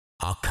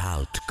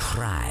Occult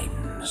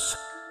crimes,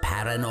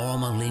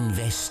 paranormal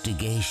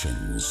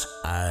investigations,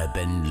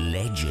 urban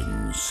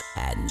legends,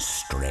 and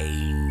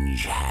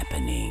strange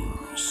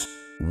happenings.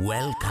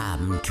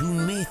 Welcome to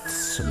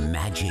Myths,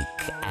 Magic,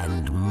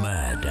 and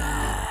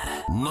Murder.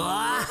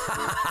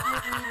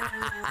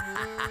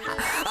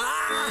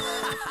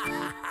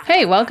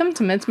 Hey, welcome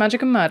to Myths,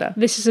 Magic, and Murder.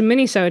 This is a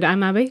mini-sode.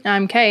 I'm Abby.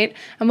 I'm Kate,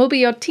 and we'll be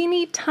your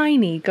teeny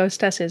tiny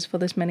ghostesses for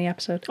this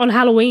mini-episode. On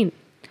Halloween.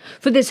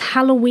 For this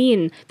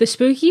Halloween, the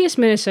spookiest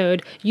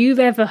minisode you've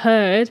ever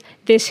heard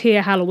this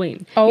here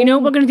Halloween. Oh. You know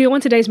what we're going to do on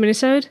today's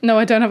minisode? No,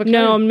 I don't have a clue.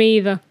 No, me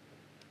either.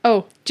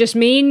 Oh. Just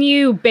me and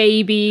you,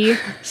 baby,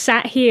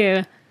 sat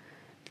here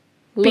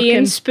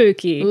being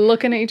spooky.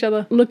 Looking at each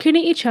other. Looking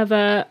at each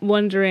other,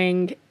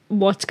 wondering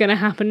what's going to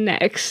happen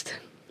next.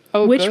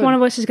 Oh, Which good. one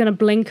of us is going to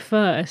blink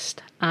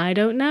first? I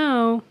don't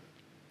know.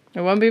 It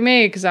won't be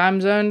me, because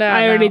I'm zoned out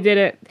I already did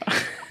it.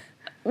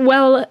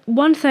 Well,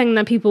 one thing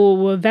that people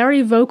were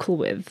very vocal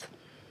with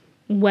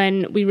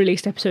when we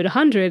released episode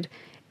 100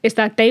 is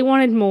that they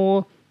wanted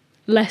more,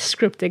 less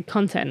scripted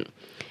content,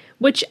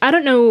 which I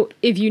don't know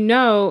if you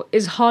know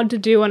is hard to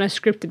do on a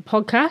scripted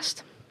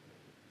podcast.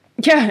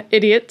 Yeah,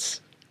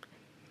 idiots.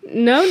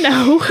 No.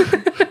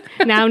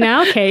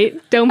 Now, Kate,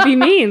 don't be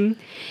mean.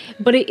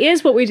 But it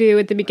is what we do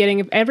at the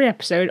beginning of every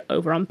episode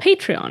over on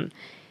Patreon.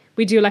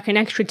 We do like an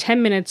extra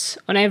 10 minutes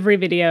on every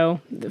video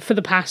for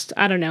the past,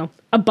 I don't know,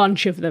 a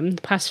bunch of them,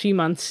 the past few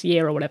months,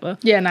 year or whatever.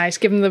 Yeah, nice.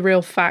 Give them the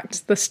real facts,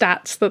 the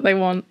stats that they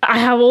want. I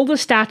have all the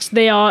stats.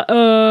 They are,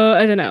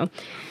 I don't know.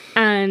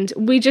 And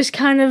we just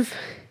kind of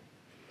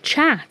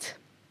chat.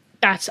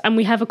 And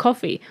we have a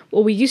coffee.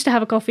 Well, we used to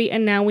have a coffee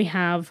and now we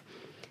have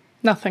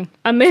Nothing.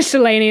 a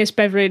miscellaneous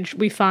beverage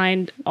we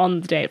find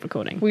on the day of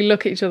recording. We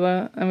look at each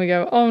other and we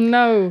go, oh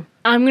no.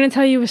 I'm going to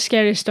tell you a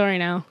scary story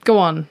now. Go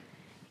on.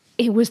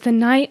 It was the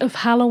night of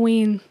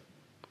Halloween.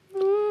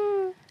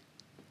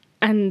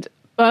 And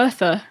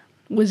Bertha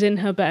was in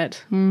her bed.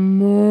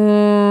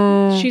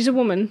 She's a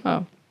woman.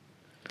 Oh.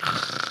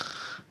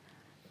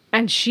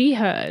 And she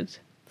heard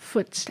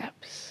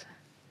footsteps.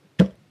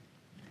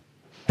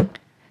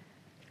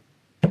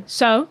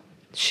 So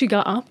she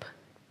got up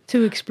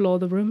to explore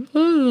the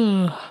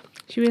room.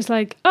 She was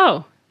like,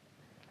 oh,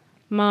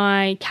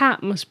 my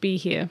cat must be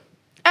here.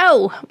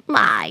 Oh,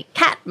 my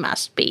cat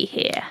must be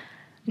here.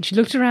 And she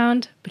looked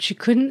around, but she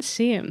couldn't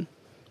see him.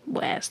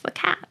 Where's the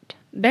cat?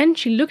 Then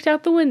she looked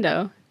out the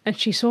window and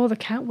she saw the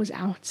cat was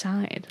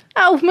outside.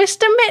 Oh,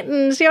 Mr.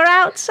 Mittens, you're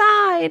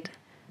outside.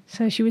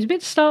 So she was a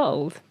bit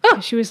startled.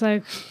 She was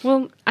like,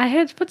 well, I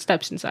heard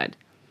footsteps inside.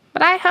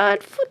 But I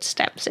heard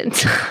footsteps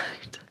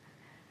inside.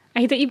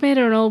 I hate that you made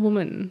her an old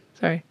woman.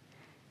 Sorry.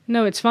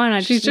 No, it's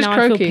fine. She's just now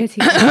croaky. I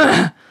feel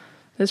pity.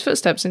 There's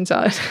footsteps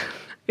inside.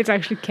 It's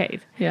actually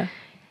Kate. Yeah.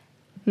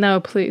 No,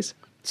 please.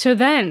 So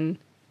then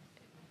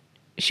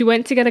she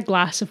went to get a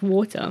glass of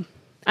water.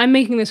 I'm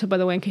making this up, by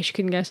the way, in case you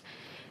couldn't guess.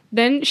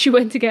 Then she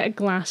went to get a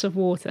glass of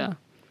water.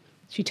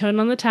 She turned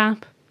on the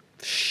tap.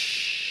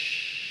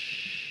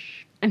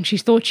 And she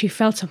thought she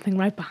felt something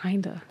right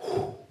behind her.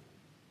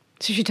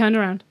 So she turned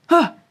around.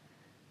 And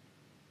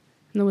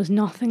there was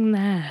nothing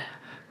there.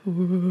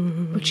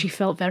 But she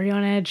felt very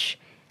on edge.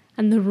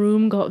 And the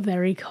room got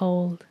very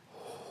cold.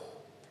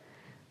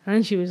 And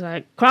then she was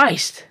like,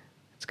 Christ,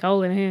 it's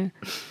cold in here.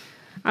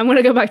 I'm going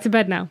to go back to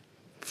bed now.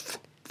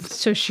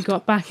 So she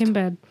got back in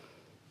bed.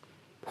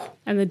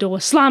 And the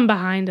door slammed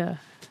behind her.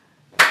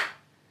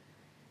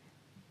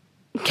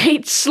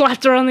 Kate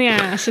slapped her on the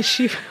ass as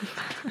she...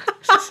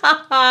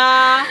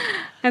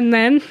 And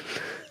then...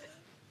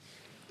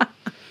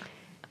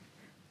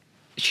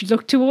 she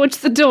looked towards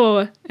the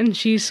door and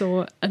she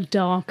saw a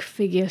dark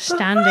figure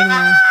standing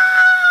there.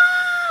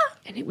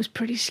 And it was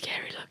pretty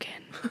scary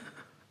looking.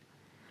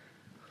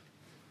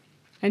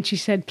 And she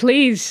said,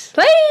 please.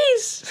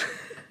 Please.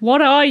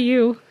 What are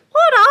you?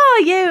 What are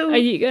you? Are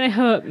you going to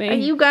hurt me? Are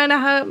you going to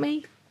hurt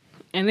me?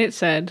 And it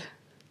said,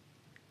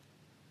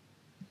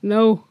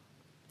 no.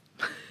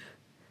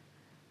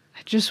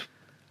 I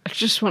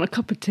just want a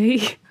cup of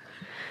tea.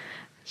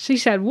 She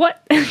said,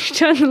 what? She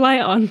turned the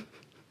light on.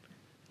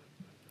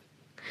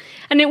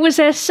 And it was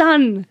her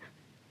son.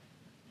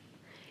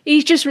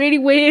 He's just really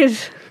weird.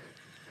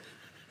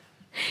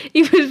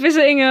 He was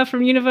visiting her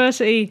from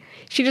university.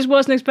 She just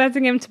wasn't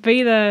expecting him to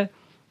be there.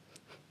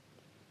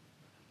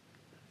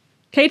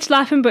 Kate's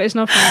laughing, but it's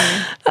not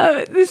funny.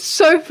 It's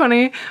so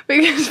funny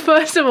because,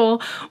 first of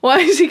all, why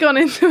has he gone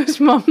into his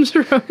mum's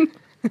room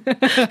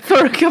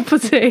for a cup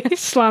of tea?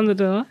 Slam the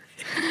door.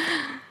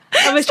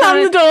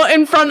 Slam the door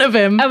in front of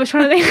him. I was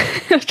trying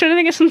to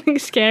think of something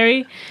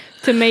scary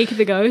to make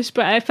the ghost,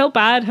 but I felt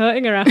bad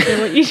hurting her after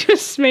what you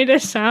just made her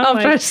sound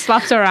After I like.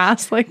 slapped her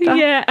ass like that.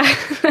 Yeah,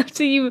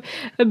 after you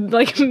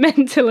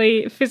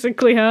mentally,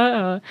 physically hurt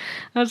her.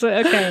 I was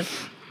like, okay.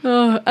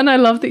 Oh, and I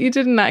love that you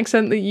did an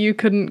accent that you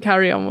couldn't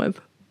carry on with.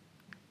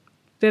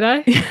 Did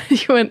I?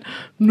 You went,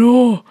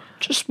 no.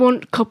 Just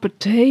want a cup of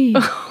tea.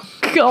 Oh,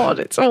 God,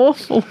 it's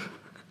awful.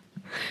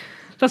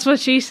 That's what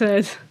she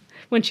said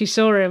when she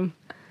saw him.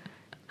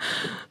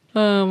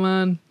 Oh,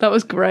 man. That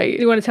was great.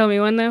 You want to tell me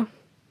when, though?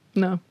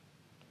 No.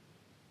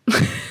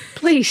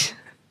 Please.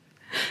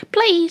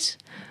 Please.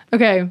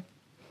 Okay.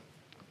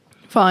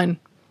 Fine.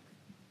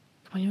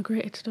 One of your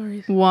greatest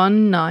stories.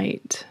 One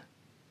night,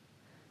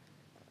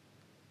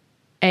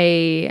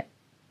 a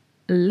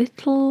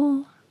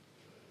little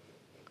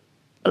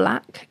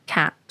black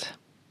cat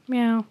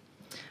Meow.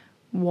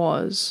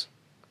 was...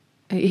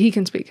 He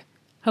can speak.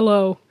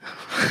 Hello.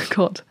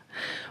 God.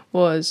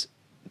 Was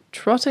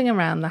trotting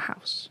around the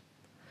house.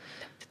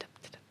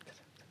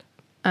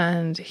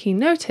 And he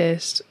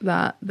noticed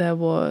that there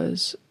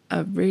was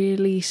a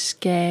really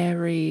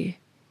scary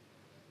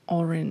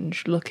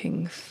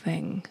orange-looking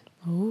thing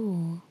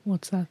Oh,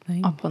 what's that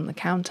thing? up on the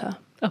counter.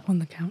 Up on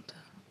the counter.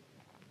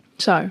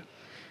 So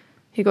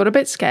he got a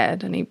bit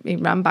scared and he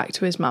ran back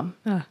to his mum.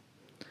 Ah.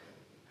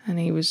 And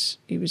he was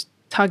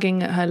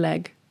tugging at her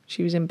leg.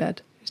 She was in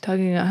bed. He was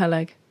tugging at her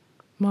leg.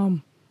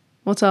 Mum.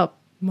 What's up?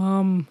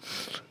 Mum.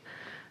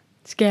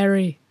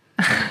 Scary.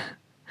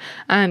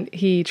 And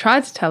he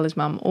tried to tell his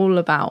mum all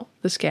about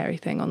the scary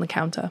thing on the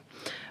counter.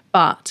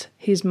 But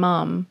his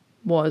mum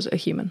was a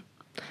human.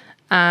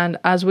 And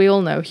as we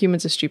all know,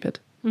 humans are stupid.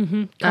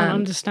 Can't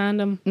understand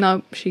them.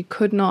 No, she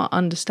could not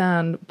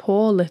understand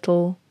poor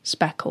little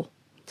Speckle.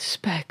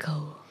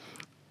 Speckle.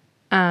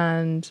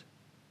 And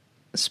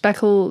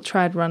Speckle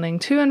tried running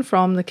to and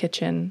from the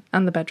kitchen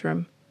and the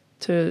bedroom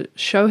to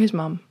show his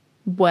mum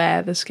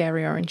where the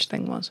scary orange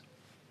thing was.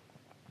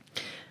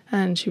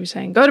 And she was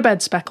saying, go to bed,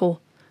 Speckle.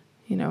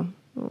 You know,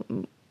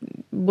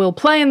 we'll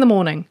play in the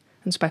morning.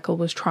 And Speckle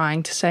was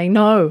trying to say,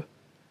 no,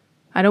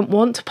 I don't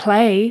want to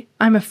play.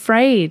 I'm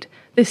afraid.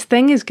 This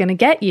thing is going to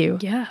get you.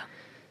 Yeah.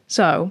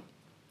 So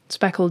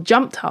Speckle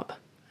jumped up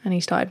and he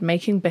started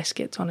making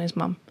biscuits on his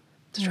mum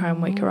to try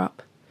and wake her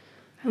up.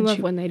 I love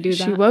when they do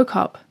that. She woke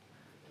up.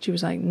 She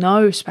was like,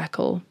 no,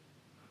 Speckle,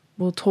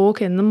 we'll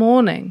talk in the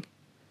morning.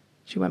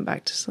 She went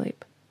back to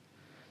sleep.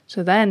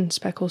 So then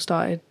Speckle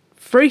started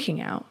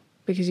freaking out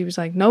because he was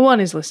like, no one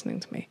is listening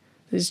to me.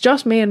 It's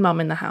just me and mum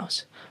in the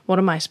house. What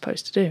am I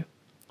supposed to do?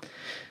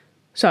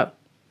 So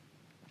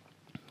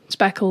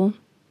Speckle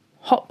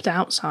hopped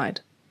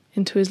outside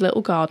into his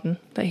little garden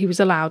that he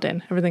was allowed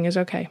in. Everything is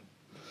okay.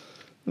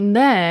 And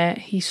there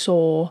he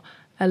saw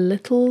a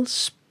little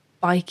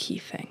spiky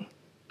thing.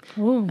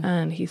 Oh.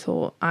 And he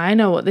thought, I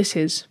know what this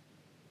is.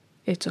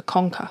 It's a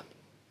conker.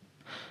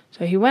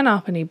 So he went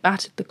up and he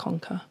batted the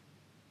conker.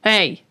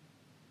 Hey!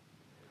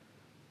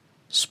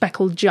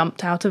 Speckle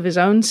jumped out of his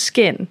own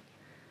skin.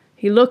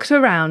 He looked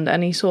around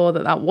and he saw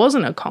that that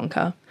wasn't a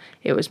conker.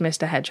 It was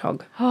Mr.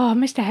 Hedgehog. Oh,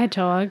 Mr.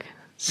 Hedgehog.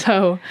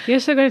 So You're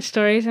so good at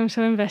stories. I'm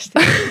so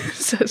invested.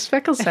 so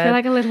Speckle I said, feel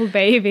like a little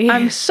baby.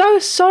 I'm so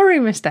sorry,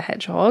 Mr.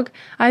 Hedgehog.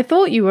 I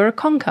thought you were a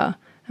conker.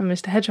 And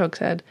Mr. Hedgehog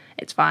said,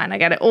 it's fine, I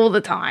get it all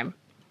the time.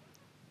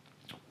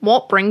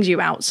 What brings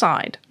you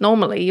outside?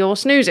 Normally you're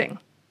snoozing.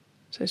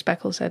 So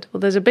Speckle said, well,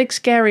 there's a big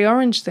scary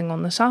orange thing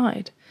on the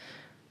side.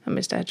 And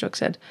Mr. Hedgehog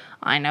said,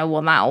 I know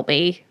what that'll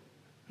be.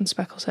 And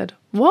Speckle said,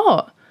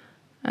 what?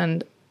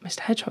 And Mr.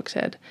 Hedgehog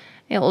said,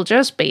 it'll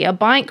just be a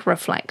bike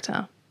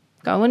reflector.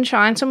 Go and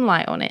shine some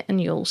light on it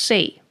and you'll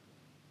see.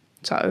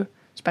 So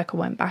Speckle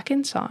went back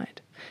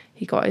inside.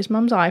 He got his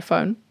mum's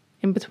iPhone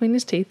in between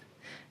his teeth.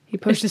 He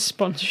Is pushed this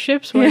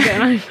sponsorships? Where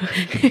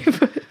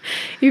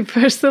he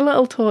pushed the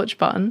little torch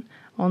button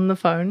on the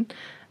phone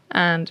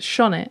and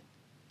shone it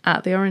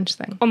at the orange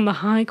thing. on the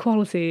high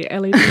quality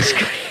LED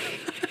screen.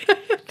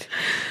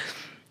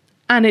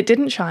 And it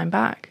didn't shine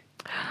back.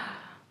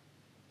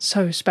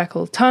 So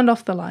Speckle turned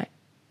off the light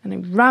and he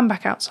ran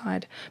back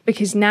outside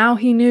because now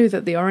he knew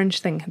that the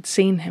orange thing had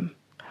seen him.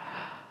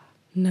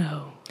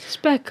 No.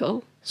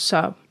 Speckle.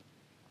 So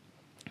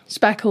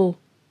Speckle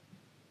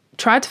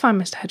tried to find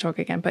Mr. Hedgehog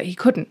again, but he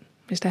couldn't.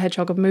 Mr.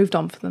 Hedgehog had moved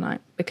on for the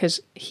night because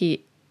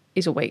he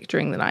is awake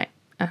during the night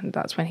and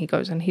that's when he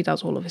goes and he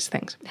does all of his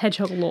things.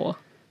 Hedgehog lore.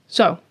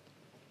 So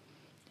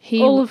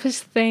All of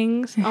his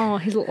things. Oh,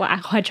 his little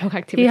hedgehog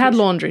activities. he had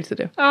laundry to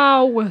do.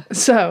 Oh,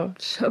 So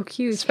so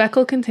cute.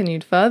 Speckle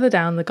continued further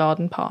down the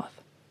garden path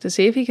to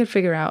see if he could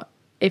figure out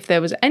if there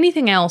was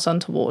anything else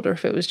untoward or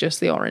if it was just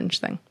the orange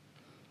thing.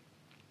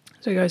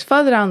 So he goes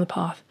further down the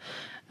path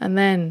and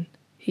then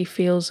he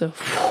feels a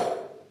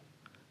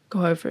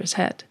go over his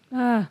head.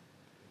 Ah.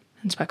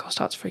 And Speckle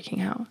starts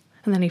freaking out.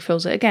 And then he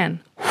feels it again.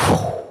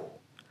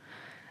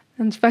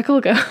 And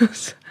Speckle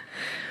goes,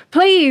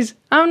 please,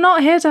 I'm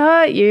not here to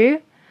hurt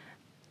you.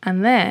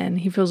 And then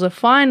he feels a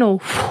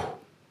final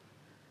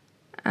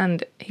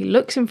and he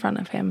looks in front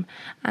of him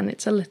and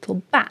it's a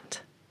little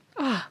bat.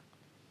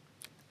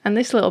 And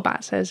this little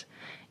bat says,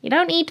 You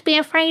don't need to be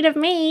afraid of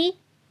me.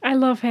 I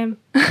love him.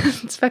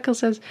 and Speckle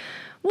says,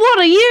 what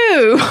are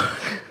you?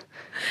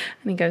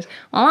 And he goes,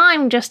 Well,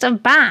 I'm just a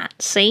bat,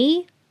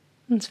 see?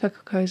 and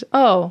Speckle goes,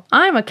 oh,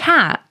 I'm a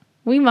cat.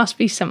 We must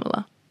be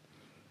similar.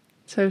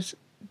 So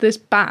this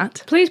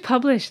bat, Please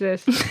publish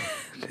this.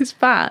 this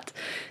bat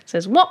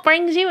says, What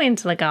brings you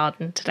into the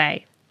garden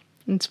today?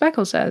 and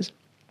Speckle says,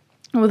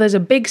 well, there's a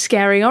big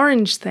scary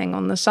orange thing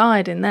on the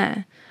side in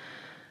there.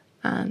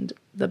 And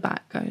the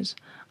bat goes,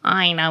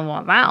 I know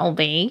what that'll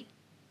be.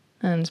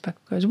 and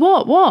Speckle goes,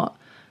 what?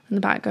 And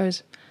the bat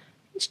goes,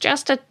 "It's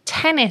just a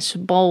tennis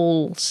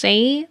ball,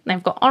 see?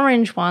 They've got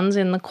orange ones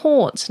in the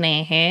courts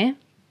near here.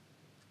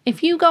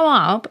 If you go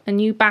up and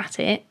you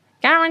bat it,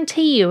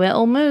 guarantee you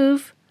it'll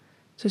move."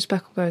 So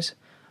Speckle goes,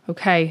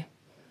 "Okay,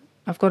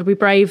 I've got to be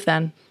brave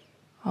then.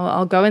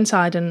 I'll go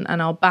inside and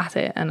I'll bat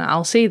it and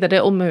I'll see that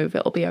it'll move.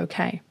 It'll be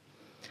okay."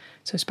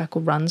 So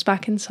Speckle runs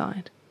back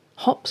inside,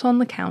 hops on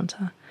the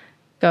counter,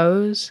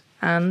 goes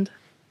and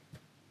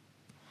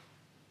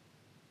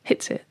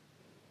hits it.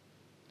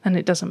 And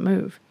it doesn't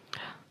move.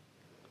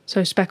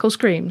 So Speckle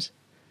screams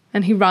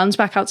and he runs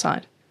back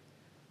outside.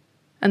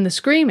 And the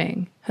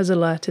screaming has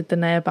alerted the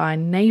nearby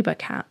neighbour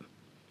cat,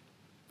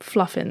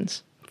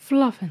 Fluffins.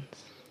 Fluffins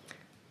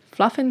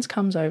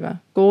comes over,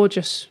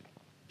 gorgeous,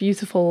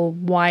 beautiful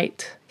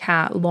white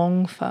cat,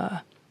 long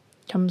fur,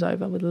 comes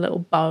over with a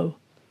little bow.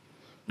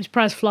 I'm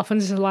surprised Fluffins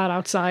is allowed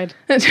outside.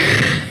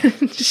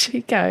 She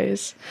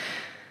goes,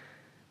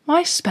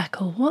 "Why,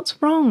 Speckle,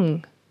 what's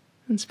wrong?"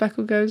 And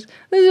Speckle goes,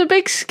 "There's a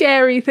big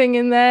scary thing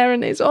in there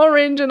and it's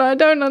orange and I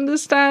don't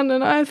understand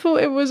and I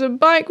thought it was a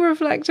bike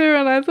reflector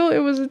and I thought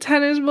it was a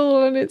tennis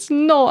ball and it's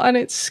not and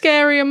it's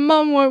scary and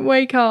Mum won't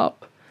wake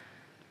up."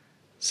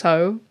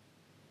 So,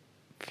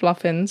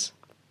 Fluffins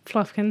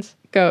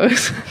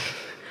goes,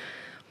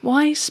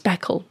 "Why,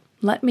 Speckle,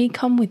 let me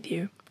come with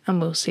you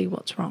and we'll see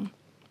what's wrong."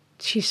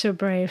 She's so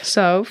brave.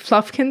 So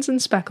Fluffkins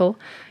and Speckle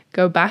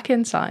go back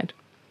inside.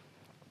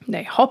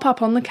 They hop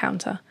up on the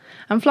counter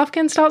and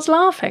Fluffkin starts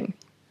laughing.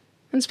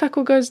 And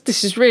Speckle goes,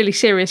 "This is really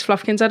serious,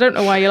 Fluffkins. I don't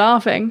know why you're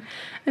laughing."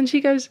 And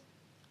she goes,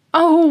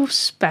 "Oh,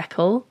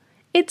 Speckle,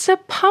 it's a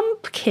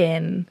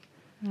pumpkin.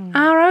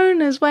 Our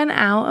owners went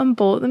out and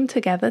bought them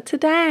together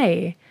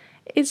today.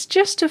 It's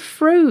just a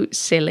fruit,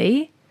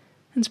 silly."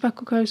 And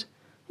Speckle goes,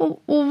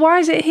 well, why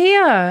is it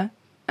here?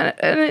 And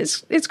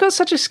it's got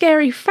such a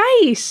scary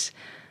face."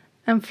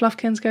 And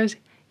Fluffkins goes,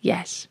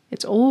 "Yes,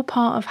 it's all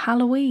part of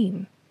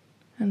Halloween."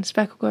 And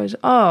Speckle goes,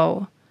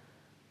 "Oh,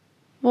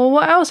 well,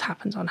 what else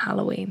happens on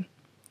Halloween?"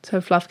 So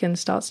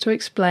Fluffkins starts to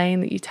explain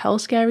that you tell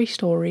scary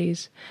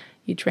stories,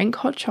 you drink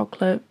hot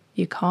chocolate,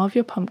 you carve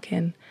your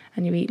pumpkin,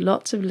 and you eat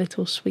lots of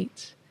little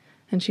sweets.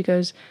 And she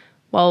goes,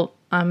 "Well,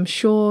 I'm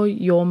sure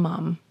your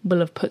mum will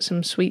have put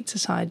some sweets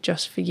aside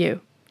just for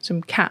you,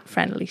 some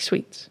cat-friendly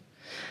sweets."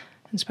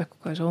 And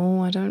Speckle goes, "Oh,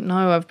 I don't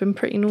know, I've been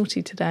pretty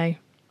naughty today."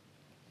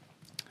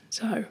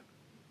 So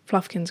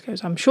Fluffkins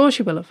goes, "I'm sure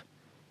she will have."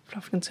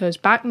 Fluffkins goes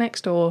back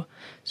next door.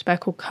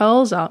 Speckle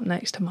curls up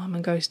next to Mum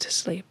and goes to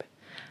sleep.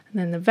 And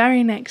then the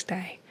very next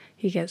day,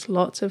 he gets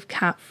lots of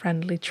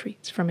cat-friendly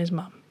treats from his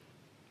mum.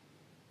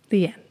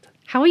 The end.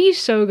 How are you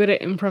so good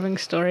at improving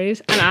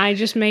stories? And I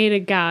just made a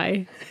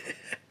guy.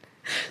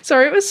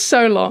 Sorry, it was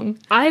so long.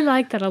 I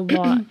like that a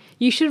lot.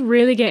 You should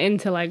really get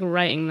into like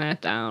writing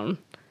that down.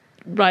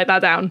 Write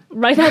that down.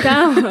 Write that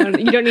down.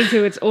 You don't need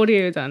to, it's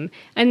audio done.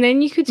 And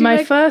then you could do my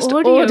like, first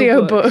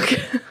audio book.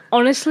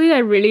 Honestly, I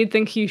really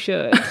think you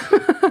should.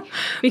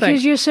 Because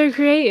Thanks. you're so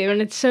creative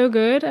and it's so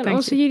good. And Thank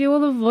also you do all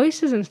the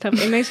voices and stuff.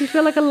 It makes me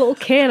feel like a little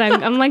kid.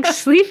 I'm like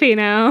sleepy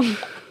now.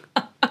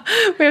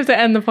 We have to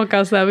end the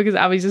podcast there because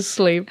Abby's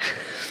asleep.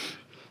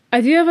 I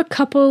do have a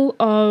couple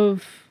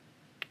of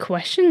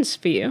questions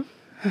for you.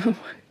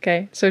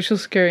 Okay, social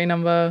security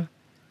number,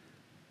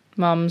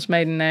 mum's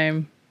maiden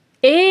name.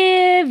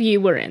 If you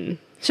were in.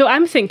 So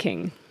I'm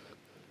thinking,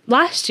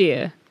 last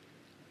year,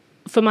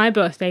 for my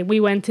birthday, we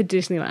went to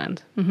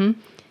Disneyland. Mm-hmm.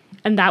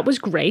 And that was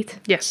great.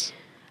 Yes.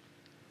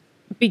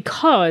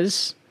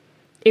 Because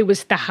it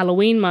was the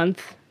Halloween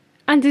month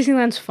and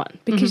Disneyland's fun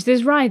because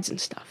there's rides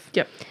and stuff.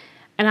 Yep.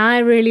 And I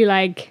really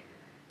like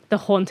the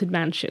Haunted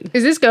Mansion.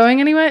 Is this going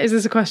anywhere? Is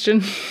this a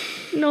question?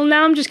 No,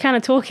 now I'm just kind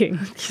of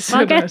talking. So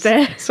I'll get nice.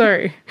 there.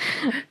 Sorry.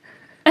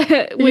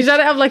 You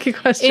don't have like a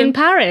question? In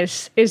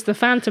Paris is the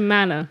Phantom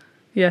Manor.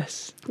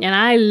 Yes. And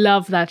I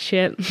love that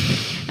shit.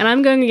 And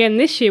I'm going again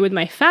this year with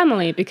my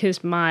family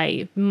because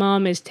my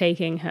mum is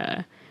taking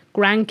her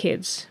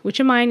grandkids, which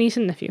are my niece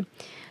and nephew.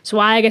 So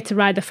I get to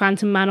ride the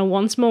Phantom Manor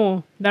once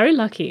more. Very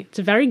lucky. It's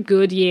a very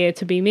good year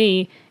to be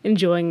me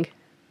enjoying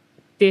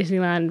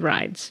Disneyland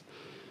rides.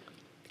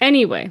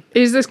 Anyway.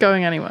 Is this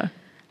going anywhere?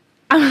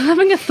 I'm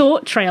having a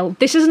thought trail.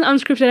 This is an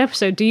unscripted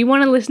episode. Do you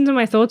want to listen to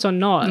my thoughts or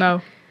not?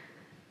 No.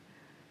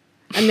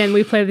 And then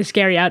we play the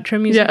scary outro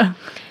music. Yeah.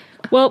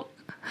 Well,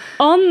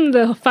 on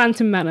the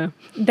Phantom Manor,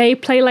 they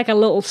play like a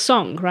little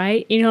song,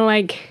 right? You know,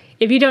 like,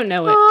 if you don't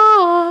know it,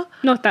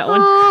 not that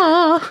one.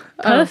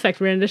 Perfect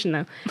rendition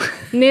now.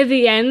 Near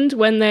the end,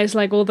 when there's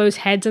like all those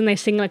heads and they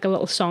sing like a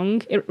little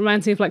song, it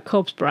reminds me of like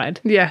Corpse Bride.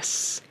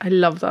 Yes. I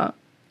love that.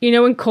 You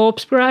know, in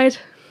Corpse Bride,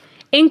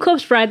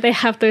 they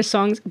have those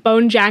songs.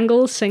 Bone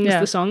Jangles sings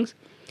the songs.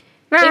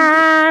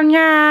 That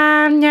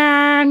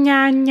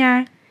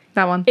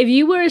one. If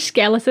you were a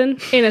skeleton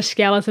in a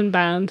skeleton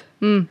band,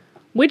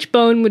 which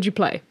bone would you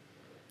play?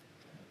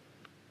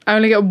 I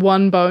only get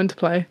one bone to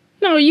play.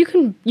 No, you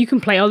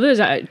can play others.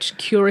 I'm just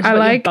curious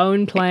about your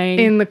bone playing.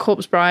 In the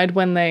Corpse Bride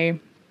when they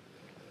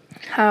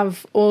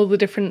have all the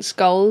different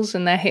skulls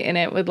and they're hitting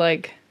it with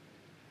like,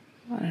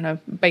 I don't know,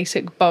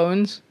 basic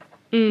bones.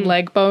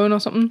 leg bone or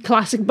something.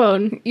 Classic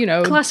bone. You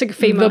know, Classic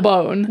femur. the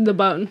bone. The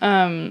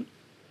bone.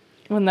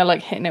 When they're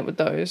like hitting it with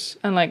those,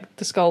 and like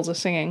the skulls are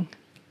singing,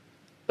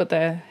 but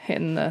they're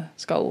hitting the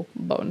skull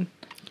bone.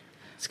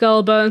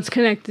 Skull bone's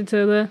connected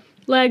to the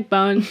leg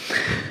bone.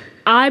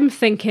 I'm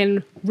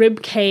thinking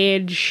rib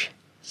cage,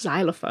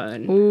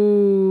 xylophone.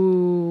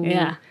 Ooh.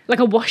 Yeah. Like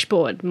a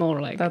washboard,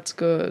 more like. That's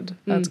good.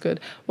 That's good.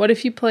 What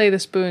if you play the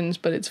spoons,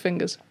 but it's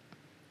fingers?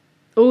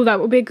 Oh, that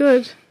would be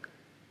good.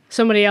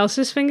 Somebody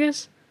else's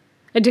fingers?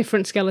 A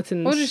different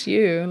skeleton's. Or just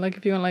you. Like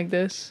if you went like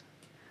this.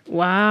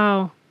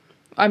 Wow.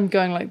 I'm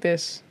going like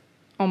this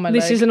on my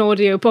This leg. is an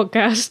audio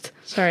podcast.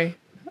 Sorry.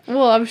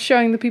 Well, I'm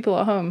showing the people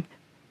at home.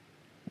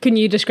 Can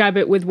you describe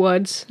it with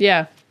words?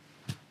 Yeah.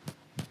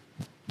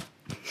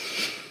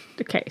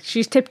 Okay,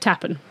 she's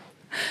tip-tapping.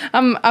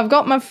 I've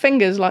got my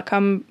fingers like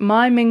I'm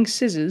miming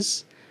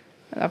scissors.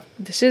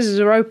 The scissors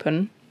are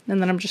open,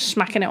 and then I'm just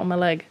smacking it on my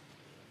leg.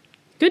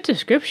 Good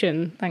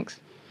description. Thanks.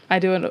 I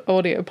do an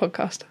audio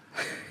podcast.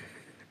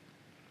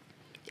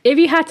 If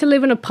you had to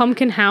live in a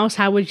pumpkin house,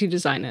 how would you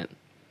design it?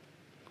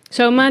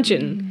 So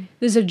imagine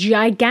there's a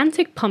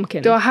gigantic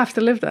pumpkin. Do I have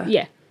to live there?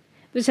 Yeah.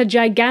 There's a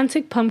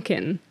gigantic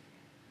pumpkin,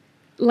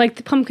 like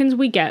the pumpkins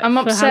we get I'm for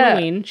upset.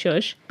 Halloween,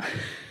 shush.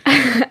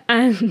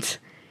 And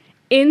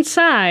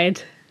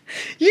inside,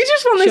 You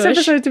just want this Shush.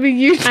 episode to be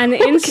you and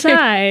talking.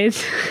 inside,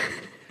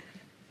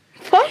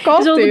 Fuck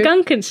off, there's all the dude.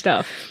 Gunkin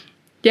stuff.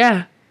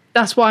 Yeah.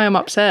 That's why I'm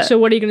upset. So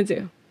what are you going to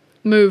do?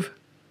 Move.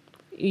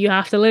 You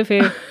have to live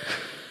here.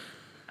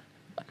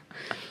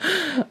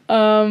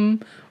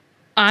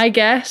 I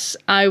guess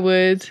I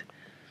would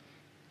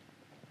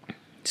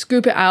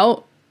scoop it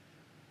out.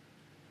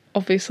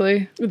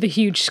 Obviously. With a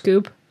huge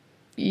scoop.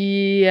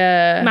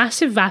 Yeah.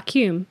 Massive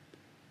vacuum.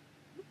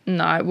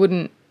 No, it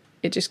wouldn't.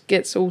 It just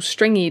gets all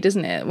stringy,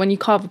 doesn't it? When you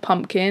carve a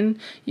pumpkin,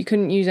 you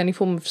couldn't use any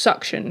form of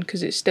suction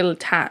because it's still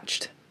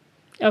attached.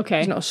 Okay.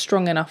 It's not a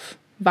strong enough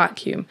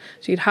vacuum.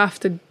 So you'd have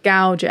to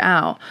gouge it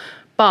out.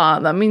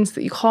 But that means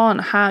that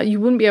you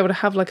wouldn't be able to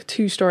have like a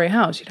 2-story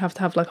house. You'd have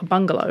to have like a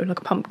bungalow, like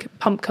a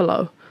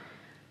pumpkalo.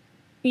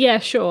 Yeah,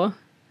 sure.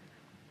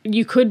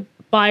 You could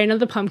buy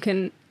another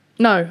pumpkin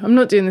No, I'm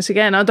not doing this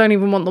again. I don't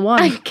even want the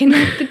one. and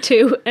connect the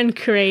two and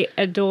create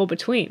a door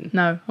between.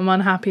 No, I'm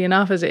unhappy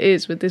enough as it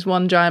is with this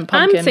one giant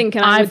pumpkin. I'm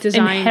thinking I would I've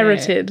design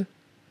inherited.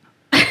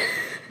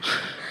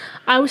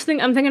 I'm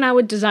thinking I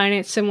would design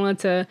it similar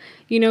to,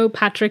 you know,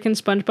 Patrick and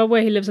SpongeBob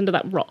where he lives under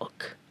that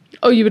rock.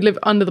 Oh, you would live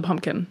under the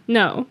pumpkin.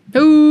 No.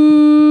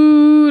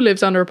 Who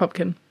lives under a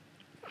pumpkin?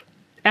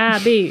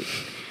 Abby.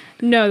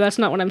 No, that's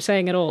not what I'm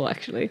saying at all,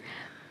 actually.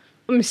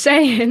 I'm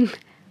saying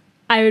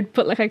I would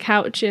put like a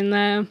couch in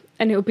there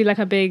and it would be like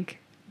a big...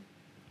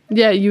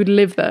 Yeah, you would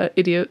live there,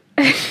 idiot.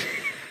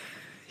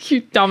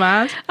 You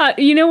dumbass.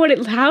 you know what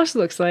a house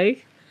looks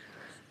like?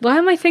 Why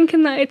am I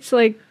thinking that it's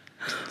like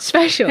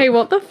special? Hey,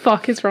 what the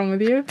fuck is wrong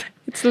with you?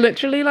 It's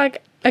literally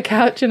like a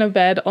couch and a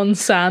bed on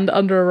sand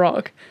under a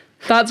rock.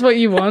 That's what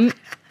you want?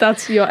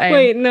 That's your aim.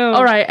 Wait, no.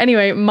 All right,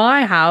 anyway,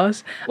 my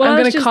house, Well, I'm I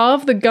going was to just-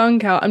 carve the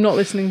gunk out. I'm not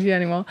listening to you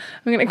anymore.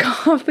 I'm going to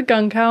carve the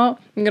gunk out.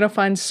 I'm going to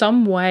find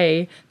some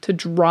way to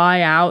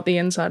dry out the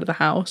inside of the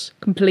house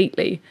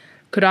completely.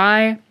 Could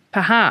I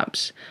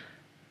perhaps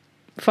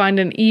find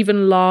an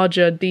even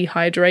larger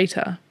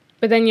dehydrator?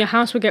 But then your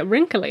house would get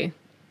wrinkly.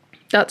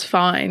 That's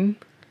fine,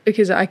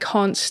 because I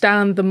can't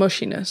stand the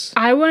mushiness.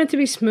 I want it to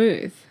be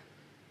smooth.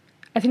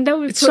 I think that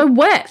would It's so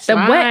wet. They're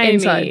wet slimy.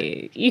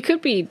 inside. You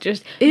could be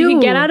just... Ew. You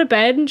could get out of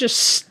bed and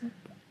just...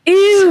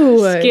 Ew!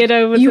 Skid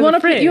over to You the wanna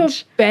put your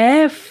fridge.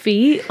 bare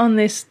feet on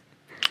this?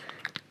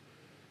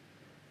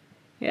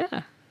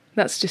 Yeah.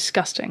 That's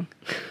disgusting.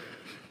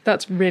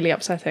 That's really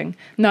upsetting.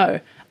 No,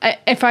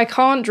 if I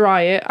can't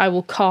dry it, I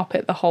will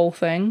carpet the whole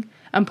thing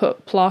and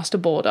put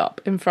plasterboard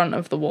up in front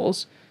of the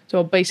walls. So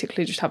I'll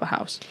basically just have a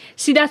house.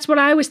 See, that's why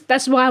I was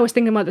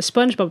thinking about the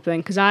SpongeBob thing,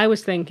 because I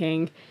was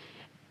thinking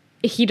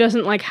he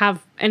doesn't like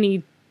have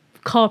any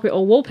carpet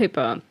or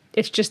wallpaper.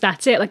 It's just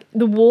that's it. Like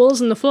the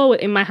walls and the floor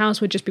in my house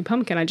would just be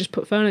pumpkin. I just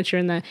put furniture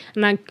in there.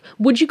 And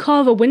would you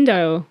carve a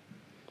window?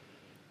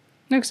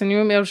 No, because then you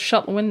won't be able to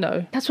shut the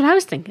window. That's what I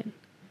was thinking.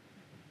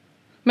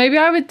 Maybe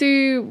I would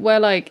do where,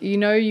 like, you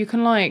know, you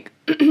can, like...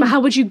 But how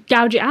would you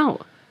gouge it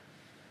out?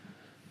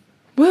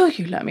 Will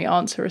you let me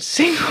answer a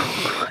single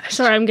question?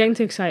 Sorry, I'm getting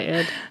too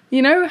excited.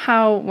 You know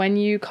how when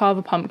you carve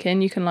a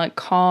pumpkin, you can, like,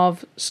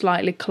 carve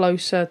slightly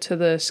closer to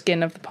the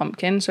skin of the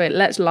pumpkin so it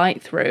lets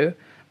light through,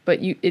 but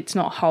it's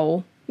not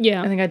whole?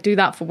 Yeah. I think I'd do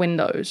that for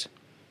windows.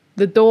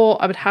 The door,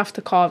 I would have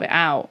to carve it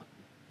out,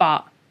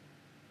 but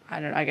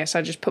I guess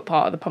I'd just put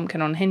part of the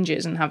pumpkin on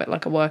hinges and have it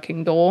like a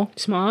working door.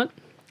 Smart.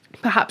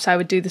 Perhaps I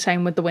would do the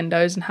same with the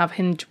windows and have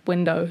hinge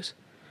windows.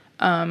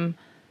 And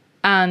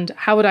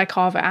how would I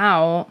carve it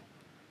out?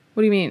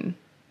 What do you mean?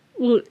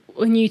 Well,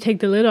 when you take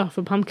the lid off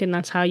a pumpkin,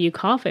 that's how you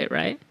carve it,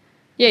 right?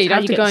 Yeah, you'd how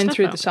have you to get go the in stuff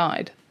through out. the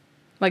side.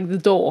 Like the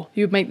door.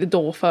 You would make the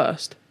door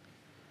first.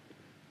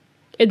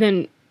 And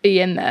then Be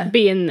in there.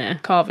 be in there.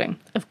 Carving.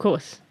 Of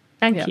course.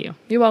 Thank Yeah. you.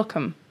 You're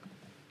welcome.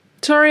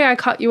 Sorry I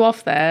cut you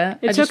off there.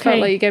 It's I just okay.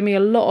 felt like you gave me a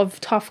lot of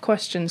tough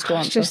questions to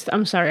answer.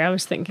 I'm sorry, I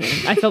was thinking.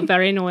 I felt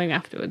very annoying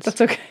afterwards.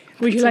 That's okay.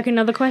 Would you like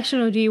another question,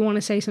 or do you want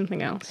to say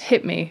something else?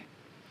 Hit me.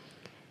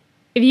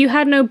 If you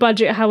had no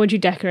budget, how would you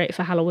decorate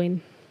for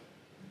Halloween?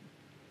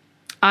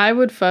 I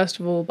would first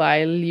of all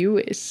buy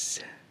Lewis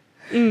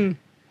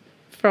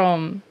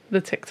from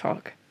the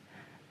TikTok.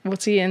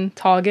 What's he in?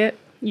 Target?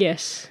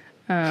 Yes.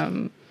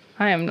 I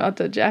am not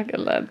a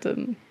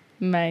jack-o'-lantern.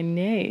 My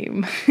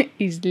name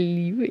is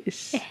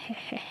Lewis.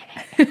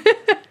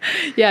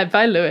 Yeah, I'd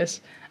buy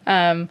Lewis.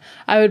 I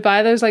would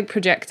buy those like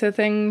projector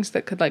things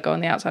that could like go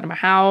on the outside of my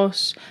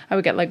house. I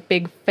would get like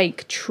big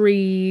fake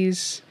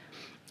trees.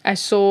 I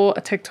saw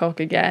a TikTok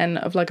again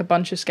of like a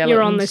bunch of skeletons.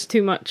 You're on this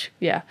too much.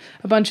 Yeah,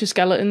 a bunch of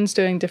skeletons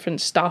doing different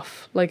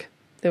stuff. Like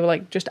they were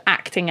like just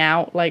acting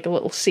out like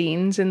little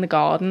scenes in the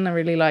garden. I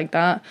really like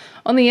that.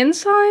 On the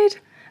inside,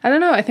 I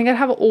don't know. I think I'd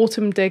have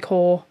autumn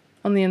decor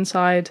on the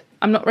inside.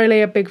 I'm not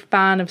really a big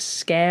fan of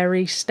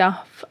scary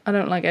stuff. I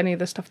don't like any of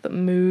the stuff that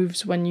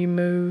moves when you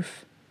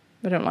move.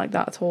 I don't like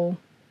that at all.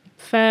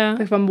 Fair.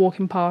 Like if I'm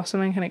walking past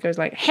something and it goes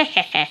like, heh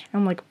heh heh,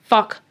 I'm like,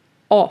 fuck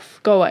off,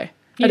 go away.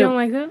 You don't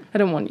like that? I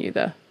don't want you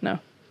there, no.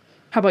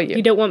 How about you?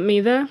 You don't want me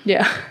there?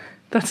 Yeah,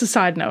 that's a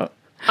side note.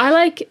 I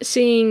like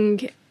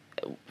seeing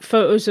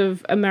photos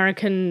of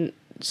American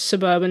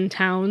suburban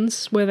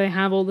towns where they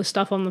have all the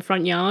stuff on the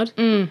front yard.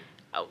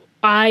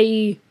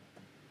 I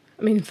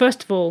mean,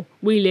 first of all,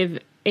 we live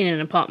in an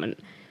apartment,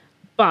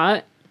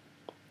 but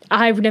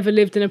I've never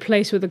lived in a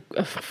place with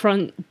a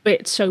front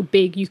bit so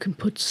big you can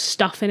put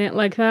stuff in it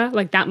like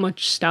that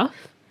much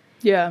stuff.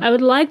 Yeah. I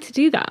would like to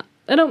do that.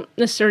 I don't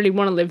necessarily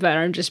want to live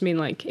there. I just mean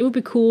like, it would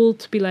be cool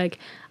to be like,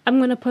 I'm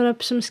going to put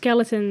up some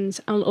skeletons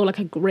or like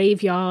a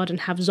graveyard and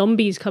have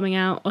zombies coming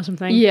out or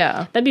something.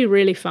 Yeah. That'd be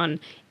really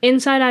fun.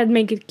 Inside, I'd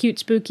make it cute,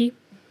 spooky.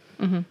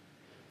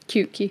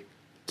 Cute key.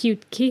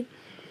 Cute key.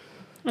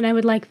 And I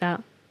would like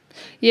that.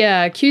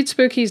 Yeah, cute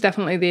spooky is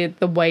definitely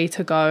the way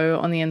to go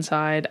on the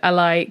inside. I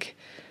like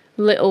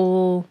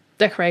little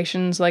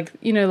decorations like,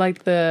 you know,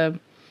 like the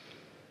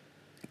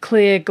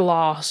clear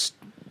glass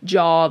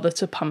jar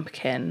that's a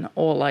pumpkin,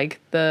 or like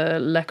the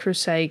Le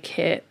Creuset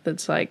kit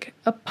that's like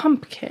a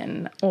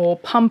pumpkin, or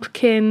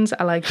pumpkins.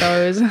 I like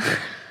those.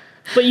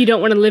 But you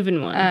don't want to live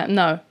in one?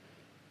 No.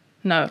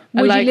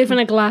 Would you live in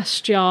a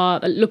glass jar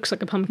that looks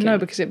like a pumpkin? No,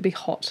 because it'd be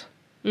hot.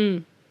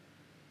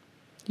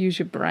 Use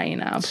your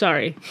brain out.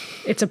 Sorry,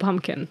 it's a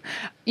pumpkin.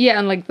 Yeah,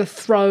 and like the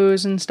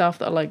throws and stuff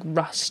that are like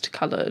rust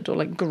coloured or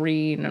like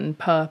green and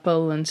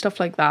purple and stuff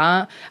like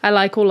that. I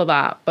like all of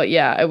that, but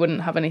yeah, I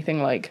wouldn't have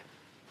anything like,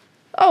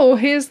 oh,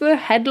 here's the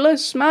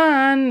headless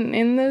man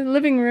in the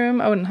living room.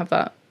 I wouldn't have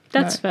that.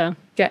 That's No. fair.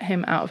 Get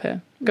him out of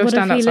here. Go What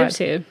stand if he outside. lives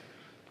here?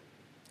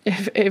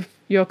 If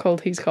you're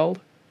cold, he's cold.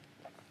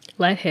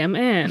 Let him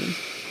in.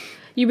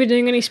 You been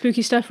doing any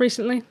spooky stuff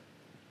recently?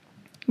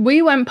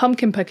 We went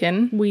pumpkin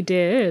picking We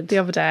did. the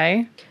other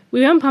day.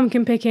 We went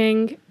pumpkin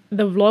picking.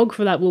 The vlog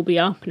for that will be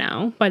up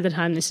now by the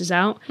time this is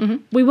out.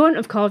 We won't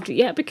have carved it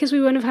yet because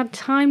we won't have had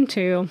time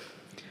to.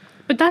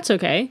 But that's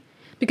okay,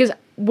 because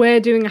we're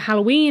doing a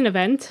Halloween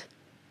event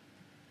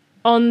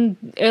on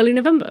early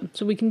November,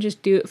 so we can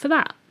just do it for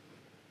that.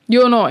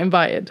 You're not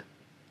invited.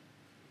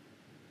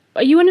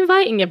 Are you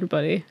uninviting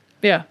everybody?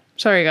 Yeah.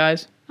 Sorry,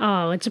 guys.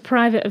 Oh, it's a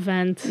private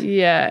event.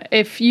 Yeah.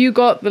 If you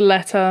got the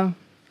letter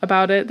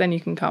about it, then you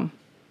can come.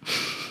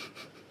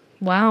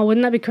 Wow,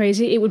 wouldn't that be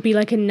crazy? It would be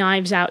like a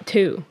Knives Out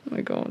 2. Oh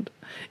my god.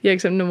 Yeah,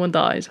 except no one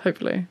dies,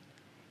 hopefully.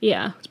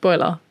 Yeah.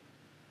 Spoiler.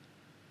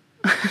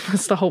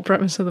 That's the whole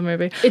premise of the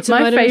movie. It's a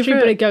murder mystery,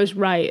 but it goes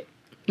right.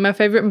 My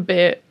favourite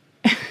bit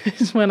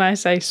is when I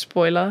say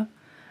spoiler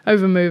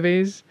over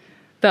movies,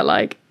 that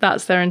like,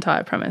 that's their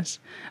entire premise.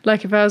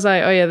 Like if I was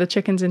like, oh yeah, the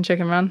chicken's in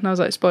Chicken Run, and I was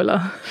like,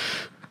 spoiler.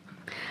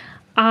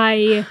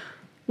 I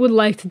would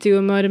like to do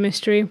a murder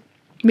mystery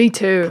Me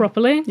too.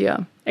 properly. Yeah.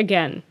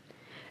 Again.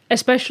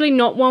 Especially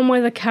not one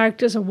where the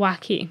characters are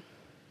wacky.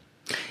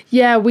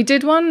 Yeah, we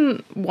did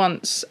one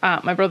once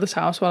at my brother's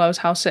house while I was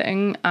house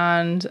sitting,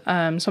 and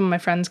some of my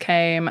friends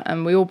came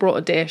and we all brought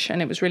a dish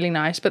and it was really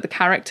nice. But the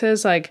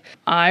characters, like,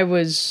 I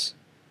was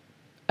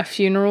a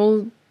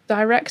funeral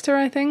director,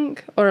 I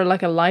think, or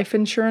like a life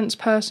insurance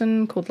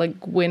person called like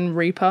Gwyn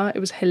Reaper. It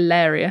was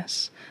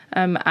hilarious.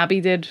 Abby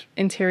did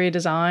interior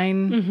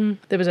design.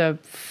 There was a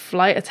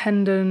flight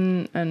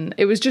attendant, and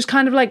it was just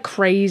kind of like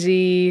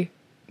crazy,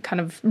 kind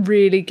of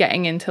really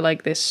getting into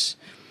like this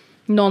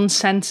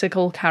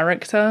nonsensical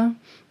character.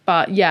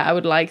 But yeah, I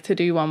would like to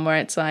do one where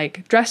it's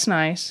like, dress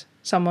nice,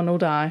 someone will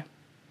die.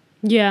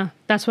 Yeah,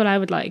 that's what I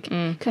would like.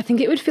 'Cause I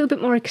think it would feel a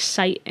bit more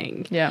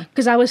exciting. Yeah.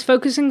 Because I was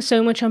focusing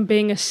so much on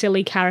being a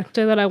silly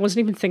character that I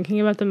wasn't even thinking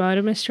about the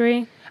murder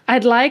mystery.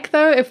 I'd like,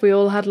 though, if we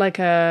all had like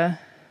a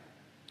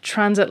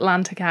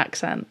transatlantic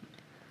accent.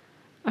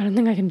 I don't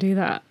think I can do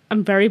that.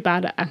 I'm very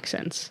bad at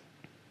accents.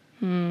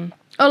 Oh,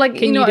 like,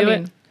 Can you know you what do I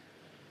mean?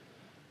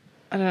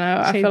 I don't know.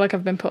 I Say- feel like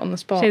I've been put on the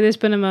spot. Say there's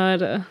been a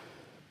murder.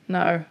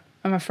 No,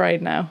 I'm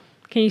afraid now.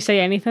 Can you say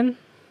anything?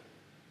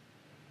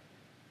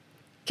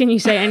 Can you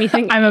say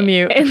anything? I'm a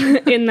mute.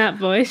 in that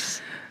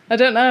voice. I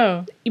don't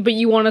know. But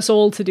you want us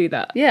all to do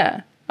that.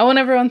 Yeah. I want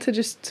everyone to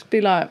just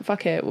be like,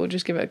 fuck it, we'll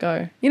just give it a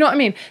go. You know what I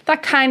mean?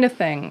 That kind of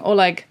thing. Or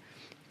like,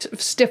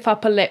 stiff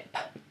upper lip.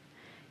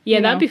 Yeah,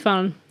 You that'd know? be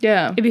fun.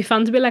 Yeah. It'd be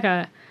fun to be like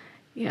an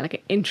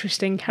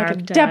interesting Like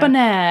character. a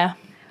debonair.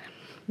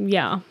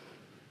 Yeah.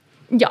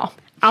 Yeah.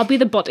 I'll be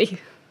the body.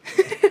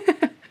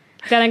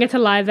 Then I get to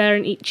lie there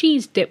and eat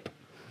cheese dip.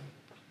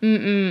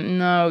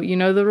 No, you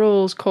know the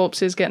rules.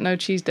 Corpses get no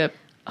cheese dip.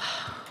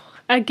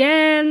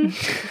 Again.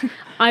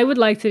 I would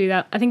like to do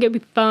that. I think it'd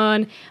be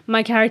fun.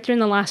 My character in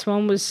the last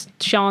one was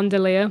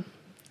Chandelier.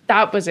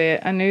 That was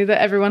it. I knew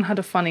that everyone had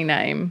a funny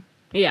name.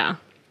 Yeah.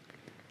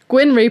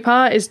 Gwyn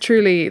Reaper is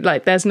truly,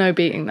 like, there's no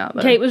beating that,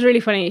 though. Kate was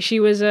really funny. She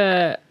was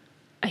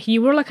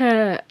you were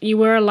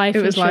a life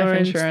It was life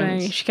insurance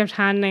insurance. thing. She kept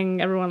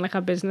handing everyone like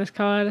a business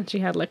card and she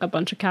had like a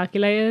bunch of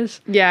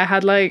calculators. Yeah,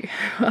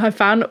 I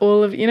found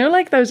all of,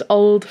 like those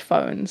old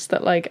phones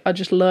that like are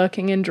just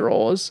lurking in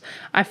drawers.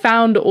 I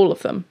found all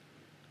of them.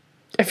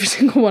 Every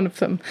single one of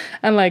them.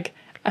 And like,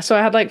 so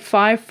I had like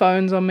 5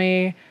 phones on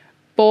me,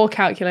 4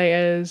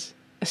 calculators,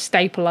 a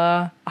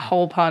stapler, a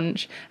hole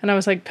punch. And I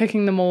was like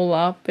picking them all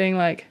up, being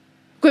like,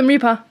 Grim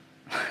Reaper,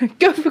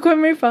 go for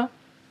Grim Reaper.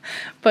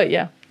 But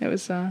yeah, it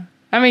was,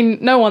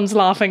 no one's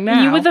laughing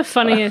now. You were the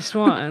funniest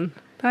one.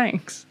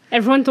 Thanks.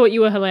 Everyone thought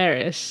you were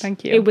hilarious.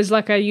 Thank you. It was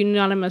like a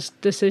unanimous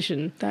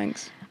decision.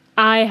 Thanks.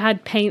 I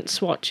had paint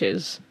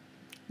swatches.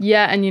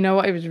 Yeah, and you know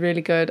what? It was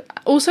really good.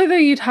 Also, though,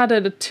 you'd had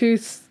a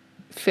tooth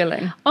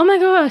filling. Oh my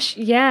gosh,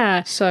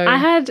 yeah. So- I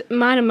had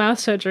minor mouth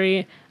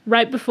surgery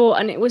right before,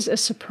 and it was a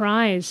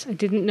surprise. I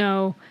didn't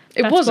know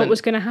that's wasn't. what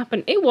was going to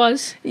happen. It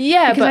was.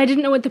 Yeah, because but I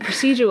didn't know what the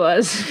procedure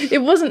was.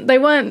 it wasn't. They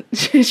weren't.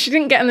 She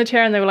didn't get in the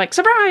chair and they were like,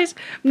 surprise.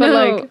 But No.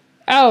 like,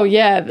 oh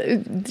yeah,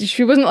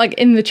 she wasn't like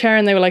in the chair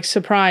and they were like,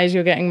 surprise,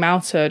 you're getting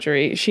mouth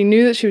surgery. She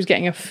knew that she was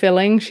getting a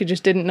filling. She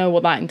just didn't know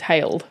what that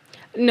entailed.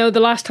 No, the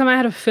last time I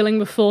had a filling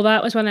before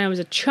that was when I was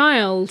a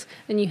child,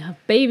 and you have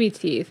baby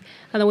teeth,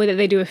 and the way that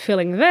they do a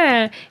filling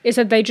there is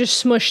that they just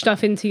smush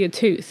stuff into your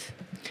tooth.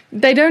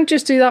 They don't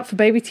just do that for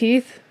baby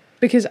teeth,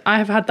 because I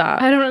have had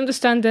that I don't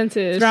understand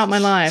dentists. throughout my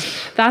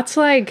life. That's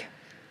like,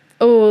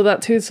 oh,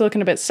 that tooth's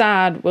looking a bit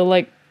sad. We'll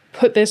like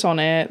put this on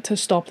it to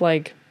stop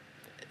like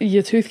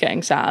your tooth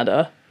getting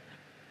sadder.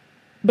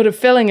 But a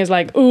filling is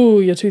like, oh,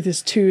 your tooth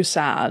is too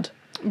sad.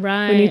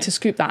 Right. We need to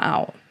scoop that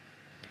out.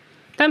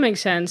 That makes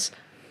sense.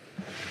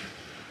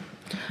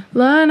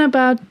 Learn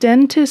about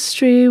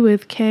dentistry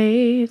with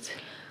Kate.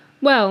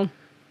 Well,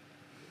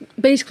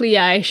 basically,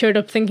 yeah, I showed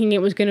up thinking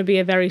it was going to be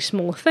a very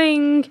small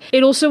thing.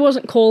 It also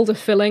wasn't called a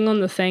filling on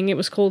the thing. It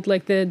was called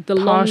like the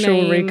long Partial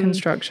name.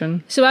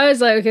 reconstruction. So I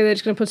was like, okay, they're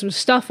just going to put some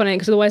stuff on it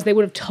because otherwise they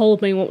would have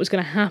told me what was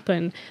going to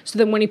happen. So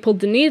then when he pulled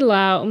the needle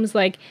out and was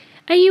like,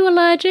 are you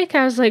allergic?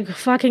 I was like,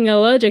 fucking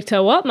allergic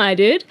to what, my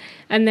dude?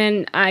 And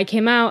then I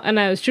came out and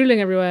I was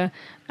drooling everywhere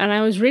and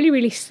I was really,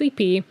 really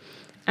sleepy.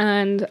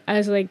 And I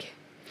was like...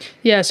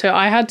 Yeah, so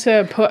I had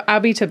to put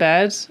Abby to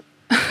bed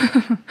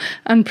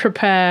and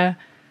prepare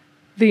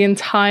the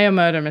entire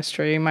murder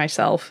mystery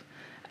myself.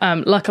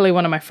 Luckily,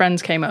 one of my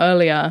friends came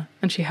earlier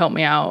and she helped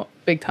me out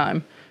big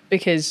time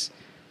because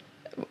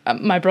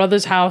my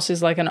brother's house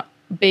is like a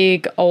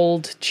big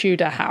old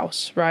Tudor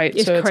house, right?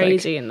 It's so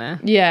crazy like, in there.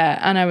 Yeah,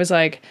 and I was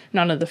like,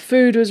 none of the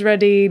food was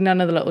ready, none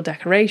of the little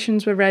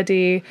decorations were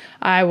ready,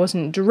 I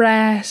wasn't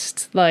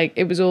dressed, like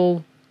it was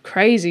all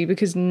crazy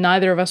because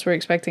neither of us were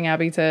expecting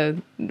Abby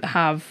to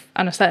have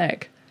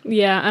anesthetic.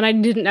 Yeah, and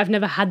I've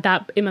never had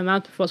that in my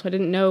mouth before, so I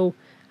didn't know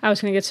I was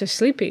going to get so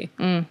sleepy.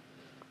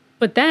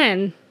 But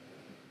then,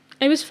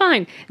 it was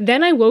fine.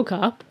 Then I woke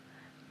up,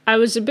 I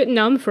was a bit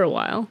numb for a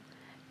while,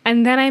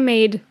 and then I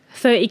made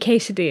 30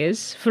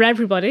 quesadillas for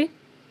everybody,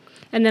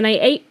 and then I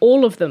ate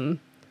all of them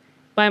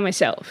by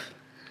myself.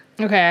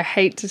 Okay, I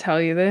hate to tell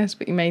you this,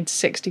 but you made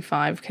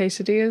 65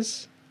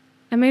 quesadillas.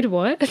 I made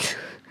what?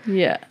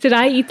 Yeah. Did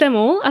I eat them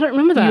all? I don't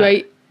remember that. You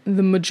ate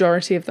the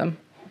majority of them.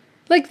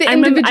 Like the I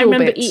individual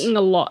remember bits. eating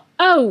a lot.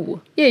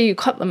 Oh! Yeah, you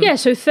cut them. Yeah,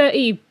 so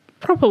 30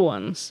 proper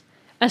ones.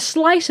 A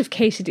slice of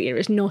quesadilla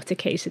is not a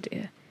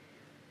quesadilla.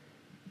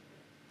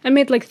 I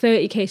made like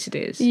 30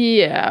 quesadillas.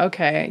 Yeah,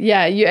 okay.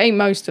 Yeah, you ate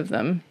most of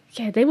them.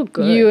 Yeah, they were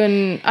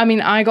good.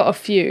 I got a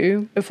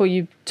few before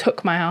you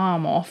took my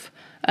arm off.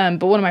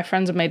 But one of my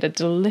friends had made a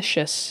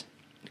delicious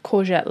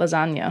courgette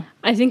lasagna.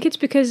 I think it's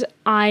because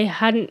I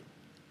hadn't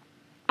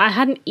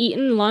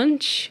eaten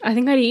lunch. I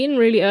think I'd eaten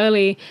really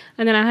early,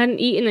 and then I hadn't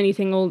eaten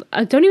anything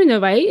I don't even know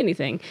if I ate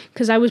anything,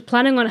 because I was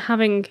planning on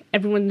having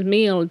everyone's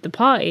meal at the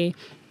party,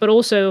 but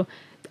also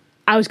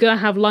I was going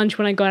to have lunch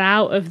when I got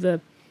out of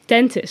the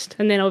dentist,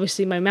 and then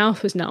obviously my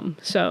mouth was numb,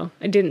 so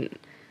I didn't.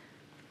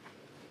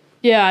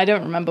 Yeah, I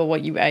don't remember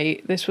what you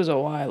ate. This was a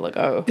while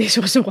ago. This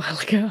was a while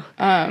ago.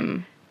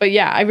 But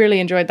yeah, I really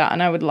enjoyed that,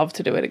 and I would love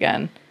to do it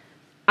again.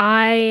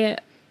 Why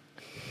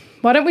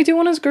don't we do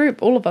one as a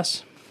group, all of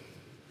us?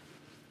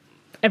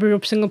 Every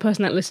single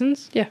person that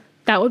listens? Yeah.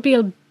 That would be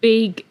a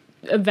big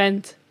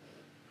event.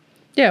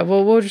 Yeah,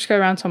 well, we'll just go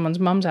around someone's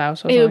mum's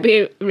house or It something. would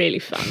be really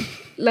fun.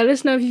 Let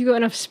us know if you've got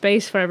enough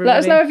space for everybody. Let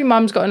us know if your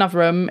mum's got enough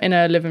room in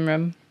her living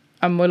room.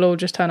 and we'll all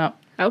just turn up.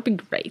 That would be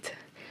great.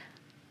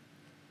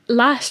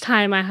 Last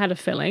time I had a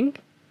filling.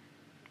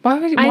 Why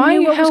are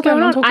you hell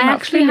bent on talking I about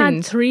actually had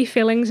fillings? 3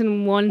 fillings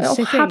in one Oh,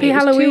 sitting. happy It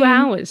was Halloween. 2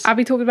 hours. I'll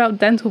be talking about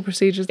dental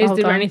procedures the Is whole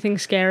there time. anything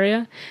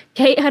scarier?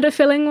 Kate had a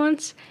filling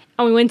once,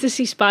 and we went to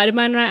see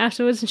Spider-Man right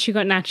afterwards, and she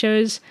got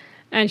nachos,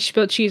 and she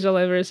spilled cheese all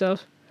over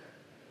herself.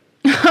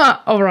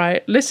 All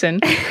right,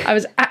 listen. I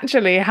was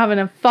actually having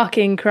a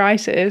fucking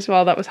crisis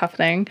while that was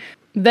happening.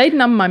 They'd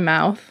numbed my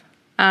mouth,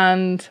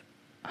 and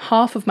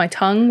half of my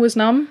tongue was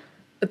numb,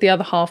 but the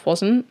other half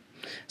wasn't.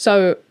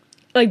 So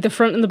Like the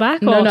front and the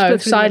back? no, or split through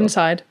the side middle? and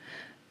side.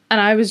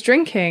 And I was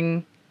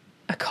drinking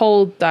a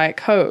cold Diet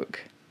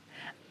Coke,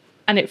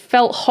 and it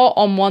felt hot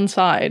on one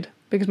side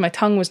because my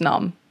tongue was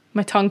numb.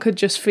 My tongue could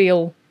just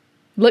feel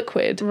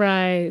liquid.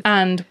 Right.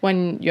 And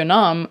when you're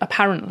numb,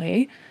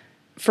 apparently,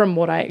 from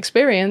what I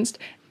experienced,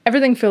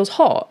 everything feels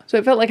hot. So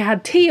it felt like I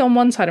had tea on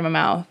one side of my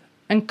mouth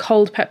and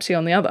cold Pepsi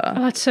on the other.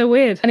 Oh, that's so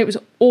weird. And it was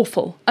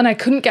awful. And I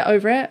couldn't get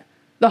over it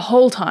the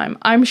whole time.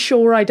 I'm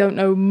sure I don't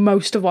know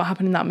most of what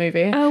happened in that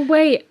movie. Oh,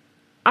 wait.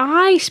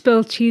 I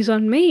spilled cheese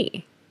on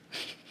me.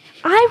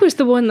 I was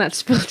the one that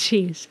spilled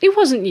cheese. It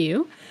wasn't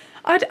you.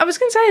 I was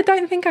going to say, I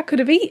don't think I could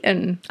have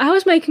eaten. I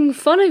was making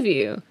fun of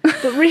you.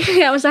 But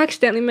really, I was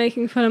accidentally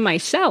making fun of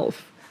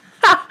myself.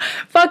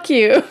 Fuck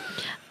you.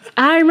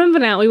 I remember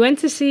now, we went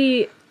to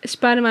see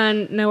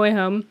Spider-Man No Way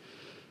Home,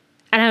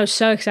 and I was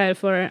so excited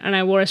for it, and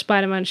I wore a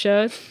Spider-Man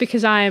shirt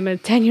because I am a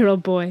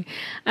 10-year-old boy,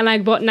 and I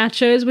bought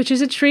nachos, which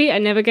is a treat. I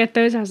never get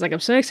those. I was like, I'm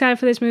so excited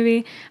for this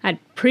movie. I'd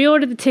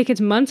pre-ordered the tickets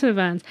months in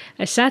advance.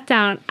 I sat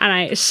down, and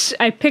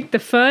I picked the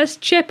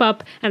first chip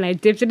up, and I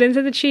dipped it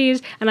into the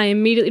cheese, and I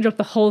immediately dropped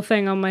the whole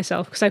thing on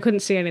myself because I couldn't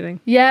see anything.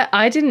 Yeah,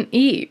 I didn't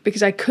eat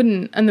because I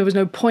couldn't, and there was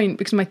no point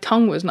because my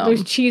tongue was numb. There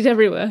was cheese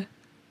everywhere.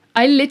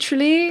 I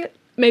literally...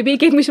 Maybe it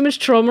gave me so much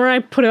trauma,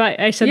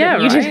 I said Yeah,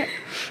 that you right? did.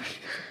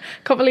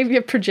 Can't believe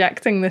you're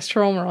projecting this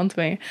trauma onto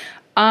me.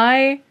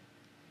 I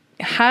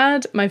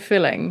had my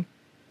filling.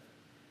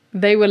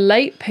 They were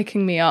late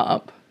picking me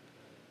up.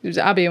 It was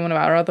Abby and one of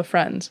our other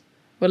friends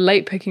were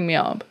late picking me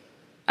up.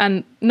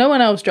 And no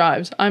one else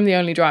drives. I'm the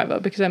only driver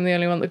because I'm the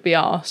only one that could be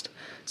asked.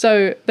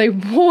 So they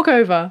walk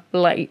over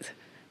late.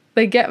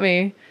 They get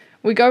me.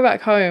 We go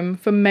back home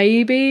for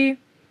maybe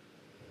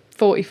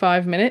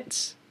 45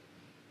 minutes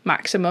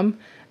maximum.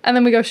 And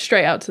then we go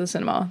straight out to the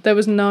cinema. There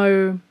was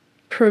no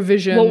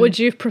provision. What would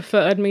you have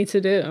preferred me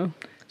to do?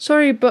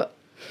 Sorry, but...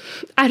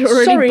 I'd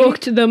already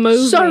booked the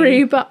movie.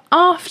 Sorry, but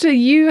after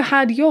you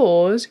had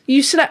yours,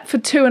 you slept for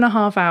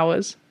 2.5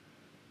 hours.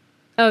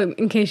 Oh,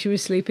 in case you were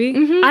sleepy?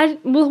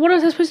 Well, what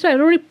was I supposed to do?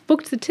 I'd already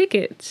booked the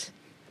tickets.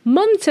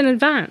 Months in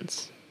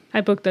advance,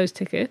 I booked those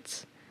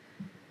tickets.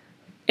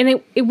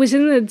 And it was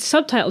in the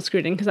subtitle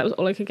screening because that was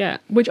all I could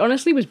get, which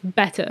honestly was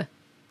better.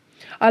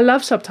 I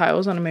love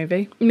subtitles on a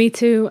movie. Me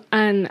too,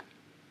 and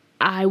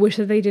I wish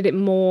that they did it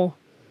more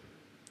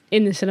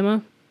in the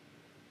cinema.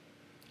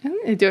 I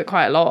think they do it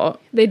quite a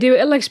lot. They do it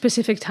at like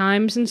specific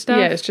times and stuff.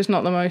 Yeah, it's just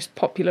not the most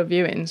popular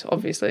viewings,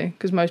 obviously,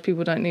 because most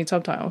people don't need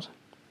subtitles.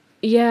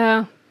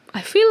 Yeah,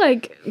 I feel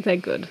like they're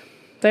good.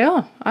 They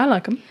are. I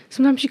like them.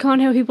 Sometimes you can't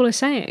hear what people are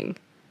saying.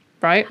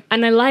 Right?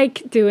 And I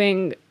like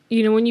doing,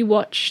 you know, when you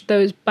watch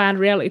those bad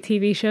reality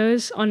TV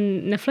shows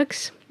on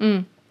Netflix,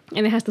 and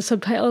it has the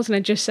subtitles and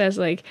it just says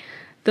like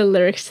the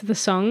lyrics to the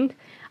song.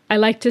 I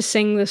like to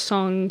sing the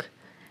song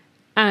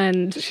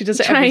and She does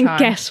it try every and time.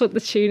 guess what the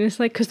tune is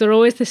like because they're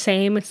always the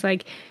same. It's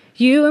like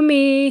you and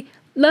me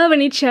loving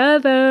each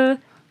other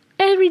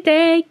every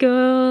day,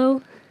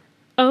 girl.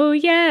 Oh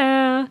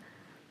yeah.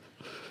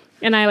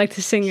 And I like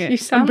to sing it You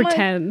sound and like-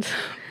 pretend.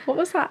 What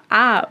was that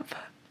app?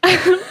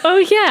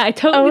 Oh yeah, I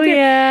totally did.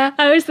 yeah.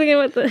 I was thinking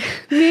about the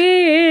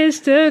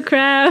Mr.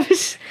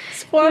 Krabs.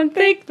 One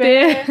Big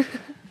bear.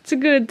 It's a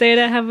good day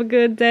to have a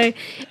good day.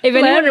 If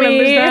anyone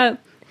remembers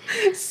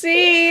that,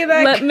 See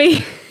that.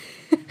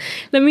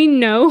 let me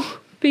know,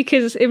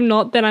 because if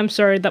not, then I'm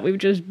sorry that we've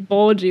just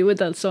bored you with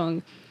that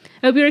song.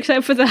 I hope you're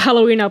excited for the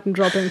Halloween album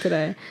dropping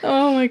today.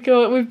 Oh my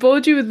god, we've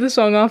bored you with the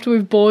song after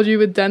we've bored you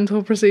with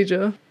dental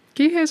procedure.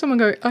 Can you hear someone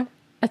go, oh,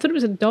 I thought it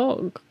was a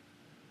dog.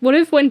 What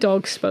if when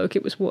dogs spoke,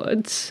 it was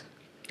words?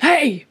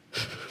 hey,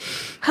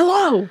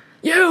 Hello.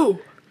 you?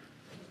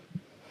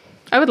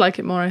 I would like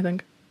it more, I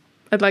think.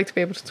 I'd like to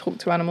be able to talk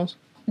to animals.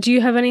 Do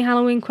you have any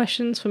Halloween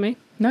questions for me?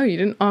 No, you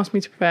didn't ask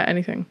me to prepare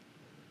anything.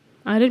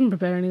 I didn't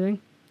prepare anything.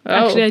 Oh.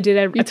 Actually, I did.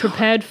 I You told-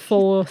 prepared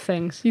 4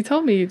 things. You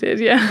told me you did,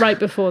 yeah. Right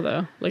before,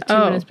 though. Like 2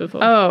 minutes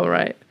before. Oh,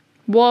 right.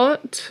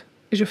 What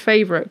is your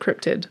favourite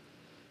cryptid?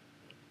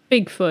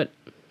 Bigfoot.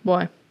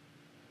 Why?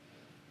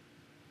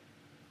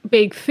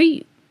 Big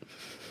feet.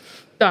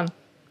 Done.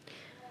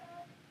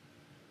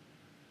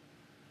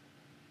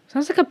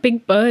 Sounds like a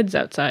big bird's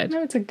outside.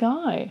 No, it's a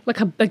guy.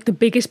 Like the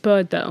biggest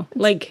bird, though.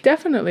 Like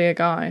Definitely a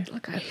guy.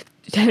 a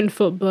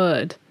 10-foot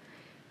bird.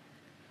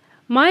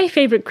 My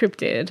favourite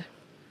cryptid,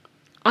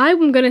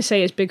 I'm going to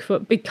say is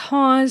Bigfoot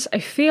because I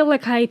feel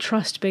like I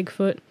trust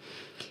Bigfoot.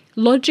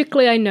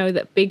 Logically, I know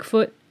that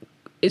Bigfoot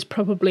is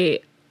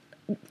probably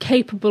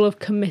capable of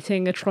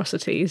committing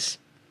atrocities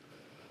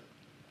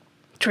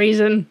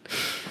treason.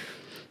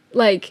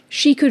 Like,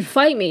 she could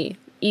fight me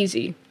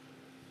easy.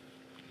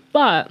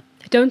 But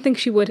I don't think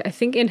she would. I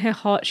think in her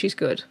heart she's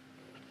good.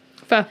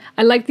 Fair.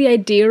 I like the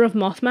idea of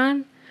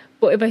Mothman,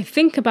 but if I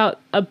think about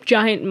a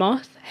giant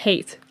moth,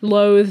 hate,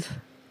 loathe.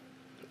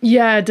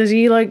 Yeah, does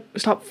he like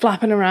stop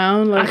flapping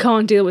around, I like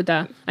can't deal with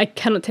that. I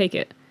cannot take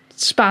it.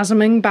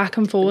 spasming back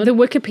and forward? The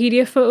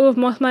Wikipedia photo of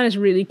Mothman is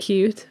really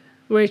cute,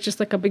 where it's just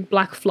like a big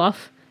black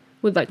fluff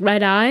with like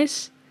red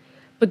eyes.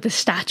 But the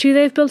statue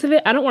they've built of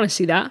it, I don't want to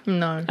see that.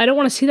 No. I don't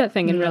want to see that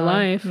thing in real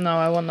life. No,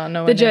 I want that.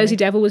 No, The Jersey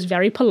Devil was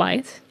very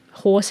polite,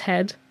 horse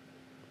head.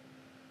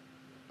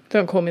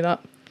 Don't call me that.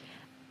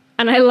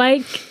 And I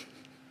like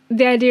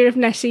the idea of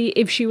Nessie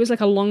if she was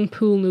like a long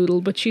pool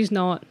noodle, but she's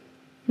not.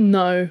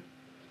 No.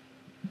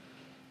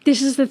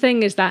 This is the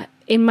thing, is that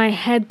in my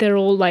head they're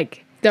all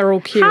like, They're all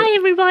cute. hi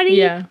everybody,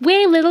 Yeah.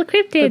 we're little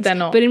cryptids. But they're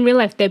not. But in real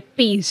life they're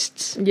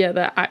beasts. Yeah,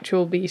 they're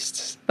actual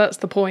beasts. That's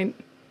the point.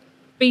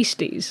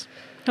 Beasties.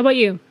 How about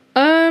you?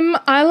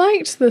 I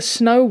liked the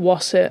snow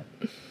wasset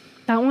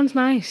That one's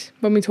nice.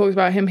 when we talked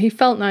about him. He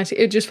felt nice.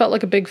 It just felt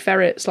like a big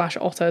ferret /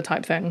 otter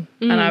type thing.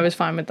 And I was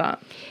fine with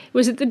that.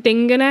 Was it the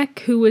Dingoneck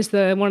who was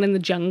the one in the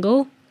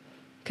jungle?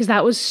 Because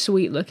that was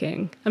sweet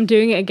looking. I'm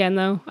doing it again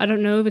though. I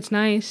don't know if it's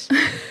nice.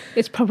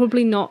 It's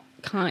probably not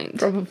kind.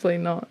 Probably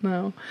not,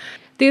 no.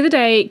 The other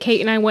day, Kate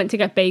and I went to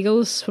get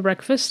bagels for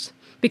breakfast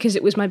because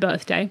it was my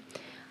birthday.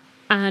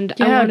 And I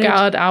Yeah, wanted,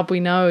 God, Al, we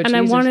know. and Jesus.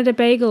 I wanted a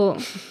bagel.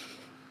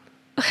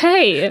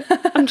 Hey,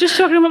 I'm just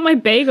talking about my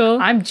bagel.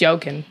 I'm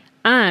joking.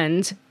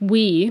 And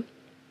we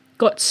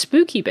got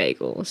spooky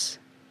bagels.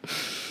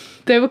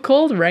 They were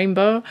called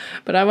Rainbow,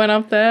 but I went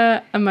up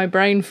there and my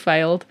brain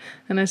failed.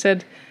 And I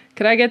said,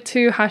 could I get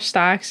 2 hash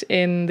stacks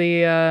in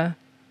the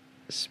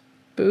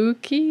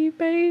spooky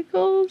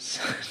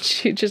bagels?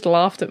 She just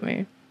laughed at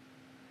me.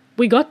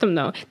 We got them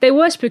though. They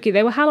were spooky.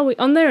 They were Halloween.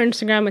 On their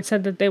Instagram, it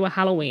said that they were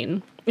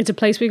Halloween. It's a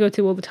place we go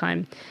to all the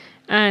time.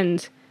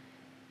 And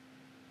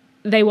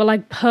they were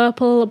like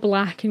purple,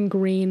 black, and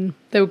green.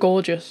 They were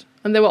gorgeous.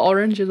 And they were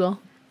orange as well.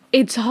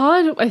 It's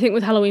hard, I think,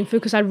 with Halloween food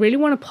because I really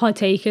want to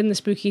partake in the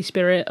spooky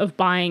spirit of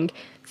buying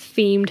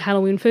themed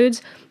Halloween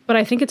foods. But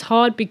I think it's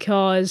hard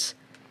because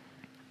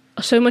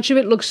so much of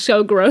it looks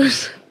so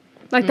gross.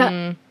 Like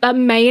that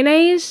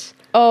mayonnaise.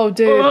 Oh,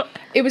 dude. Ugh.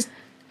 It was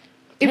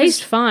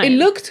Tastes fine. It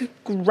looked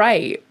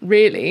great,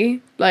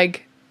 really.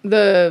 Like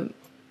the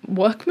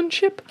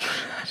workmanship.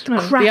 I don't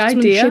know, the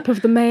idea. Craftsmanship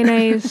of the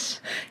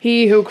mayonnaise.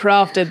 He who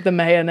crafted the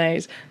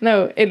mayonnaise.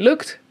 No, it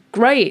looked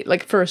great,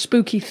 like for a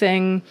spooky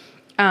thing.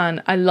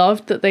 And I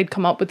loved that they'd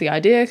come up with the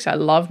idea because I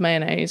love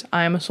mayonnaise.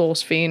 I am a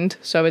sauce fiend,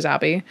 so is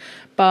Abby.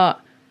 But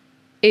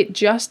it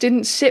just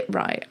didn't sit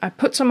right. I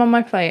put some on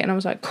my plate and I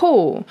was like,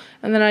 cool.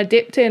 And then I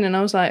dipped in and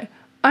I was like,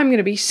 I'm going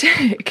to be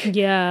sick.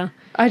 Yeah.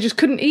 I just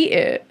couldn't eat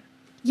it.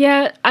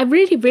 Yeah, I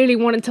really, really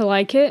wanted to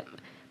like it.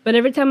 But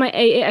every time I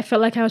ate it, I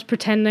felt like I was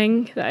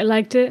pretending that I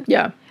liked it.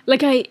 Yeah.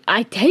 Like,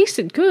 I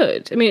tasted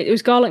good. I mean, it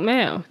was garlic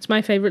mayo. It's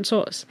my favourite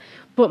sauce.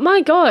 But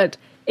my God,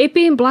 it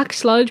being black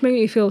sludge made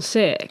me feel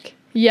sick.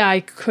 Yeah,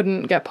 I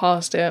couldn't get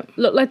past it.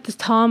 Looked like the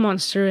tar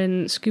monster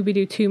in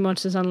Scooby-Doo 2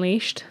 Monsters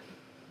Unleashed.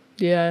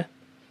 Yeah.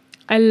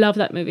 I love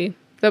that movie.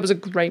 That was a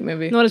great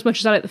movie. Not as much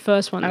as I like the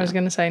first one. I was though.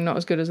 going to say not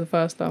as good as the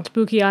first, though.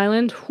 Spooky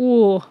Island.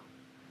 Whoa.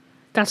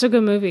 That's a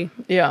good movie.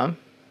 Yeah.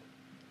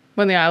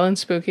 When the island's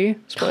spooky.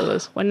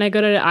 Spoilers. When they go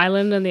to the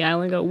island and the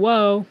island go,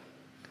 whoa.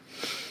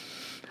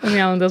 And the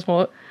island does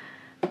what?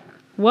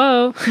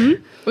 Whoa.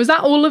 Was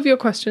that all of your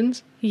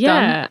questions?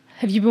 Yeah. Done?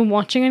 Have you been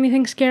watching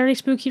anything scary,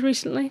 spooky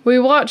recently? We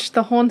watched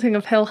The Haunting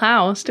of Hill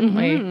House, didn't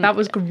we? That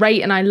was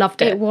great and I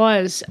loved it. It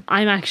was.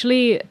 I'm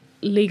actually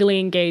legally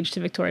engaged to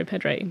Victoria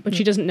Pedre, but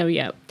she doesn't know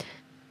yet.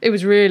 It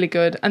was really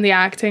good. And the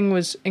acting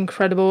was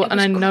incredible. And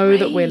was I know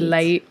that we're great.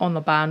 late on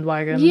the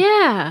bandwagon.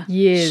 Yeah.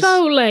 Years.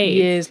 So late.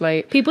 Years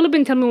late. People have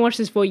been telling me to watch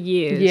this for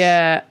years.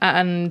 Yeah.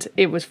 And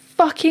it was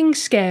fucking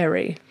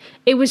scary.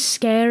 It was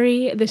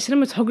scary. The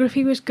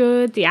cinematography was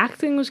good. The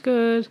acting was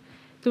good.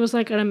 There was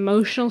like an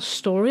emotional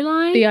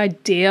storyline. The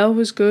idea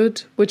was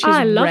good, which is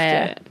I loved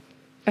rare. it.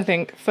 I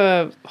think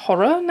for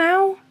horror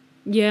now.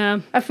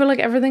 Yeah. I feel like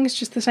everything's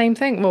just the same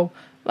thing. Well,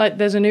 like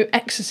there's a new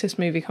Exorcist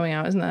movie coming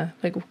out, isn't there?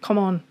 Like, come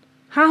on.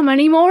 How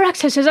many more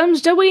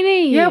exorcisms do we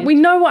need? Yeah, we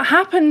know what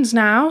happens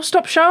now.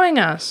 Stop showing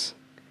us.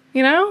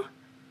 You know?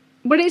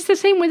 But it's the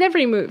same with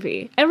every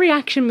movie. Every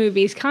action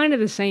movie is kind of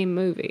the same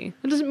movie.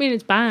 That doesn't mean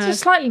it's bad. It's a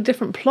slightly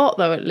different plot,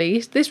 though, at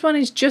least. This one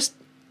is just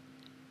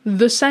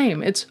the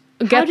same. It's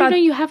How do you know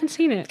you haven't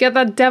seen it? get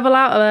that devil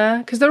out of there,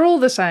 because they're all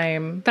the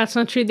same. That's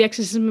not true. The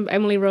Exorcism of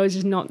Emily Rose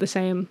is not the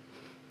same.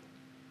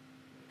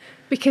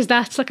 Because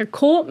that's like a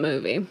court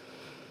movie.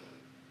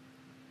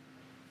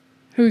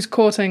 Who's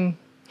courting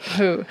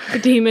who? The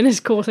demon is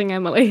courting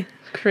Emily.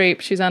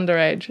 Creep, she's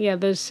underage. Yeah,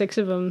 there's 6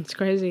 of them. It's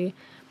crazy.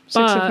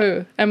 Six of But-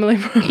 who? Emily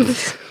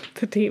Rose.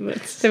 The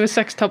demons. They were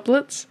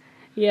sextuplets.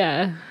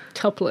 Yeah,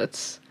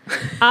 tuplets.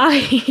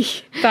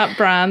 I... That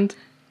brand.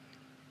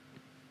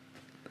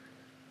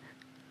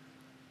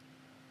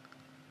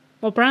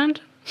 What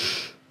brand?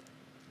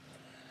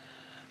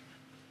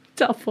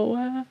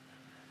 Tupperware.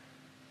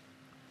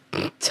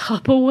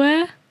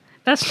 Tupperware?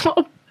 That's not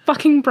a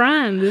fucking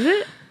brand, is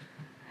it?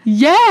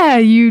 Yeah,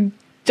 you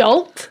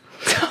dolt.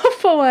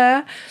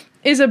 Tupperware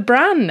is a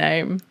brand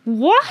name.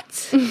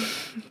 What?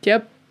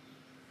 Yep.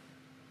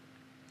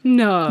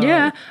 No.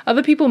 Yeah.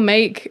 Other people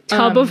make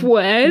Tub of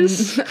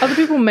wares? other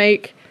people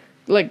make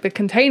like the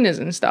containers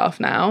and stuff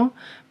now.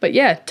 But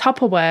yeah,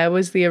 Tupperware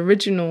was the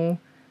original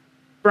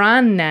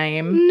brand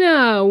name.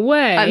 No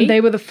way. And they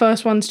were the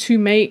first ones to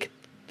make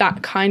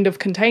that kind of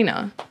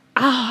container.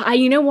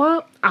 You know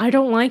what? I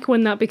don't like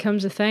when that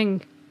becomes a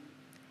thing.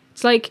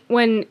 It's like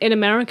when in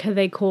America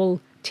they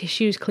call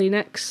tissues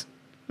Kleenex.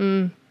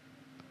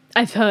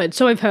 I've heard,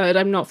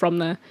 I'm not from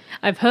there.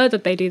 I've heard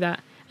that they do that.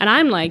 And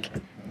I'm like,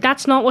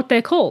 that's not what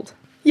they're called.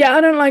 Yeah,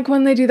 I don't like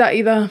when they do that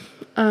either.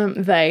 I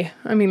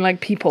mean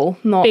like people,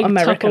 not Big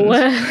Americans.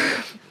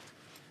 Tupperware.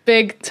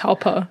 Big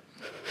Tupper.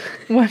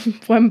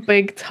 when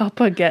Big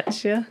Tupper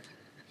gets you.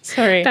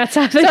 Sorry. That's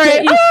how they Sorry.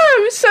 get you.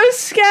 Oh, I'm so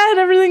scared.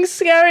 Everything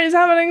scary is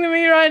happening to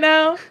me right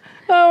now.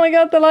 Oh my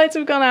god, the lights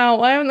have gone out.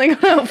 Why haven't they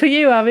gone out for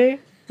you, Abby?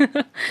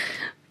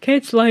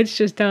 Kate's lights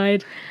just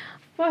died.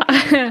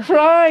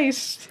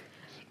 Christ.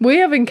 We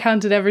have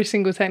encountered every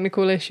single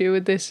technical issue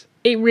with this.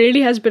 It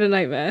really has been a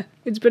nightmare.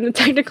 It's been a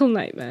technical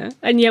nightmare.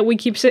 And yet we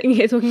keep sitting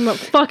here talking about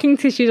fucking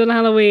tissues on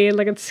Halloween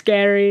like it's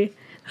scary.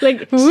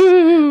 Like,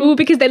 ooh,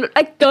 because they look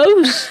like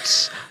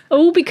ghosts.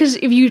 Oh, because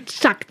if you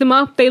stack them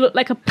up, they look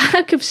like a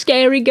pack of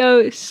scary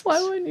ghosts. Why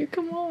won't you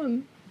come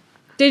on?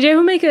 Did you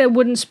ever make a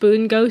wooden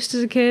spoon ghost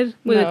as a kid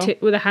with No.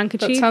 with a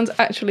handkerchief? That sounds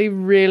actually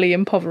really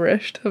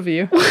impoverished of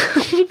you.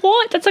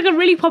 What? That's like a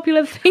really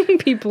popular thing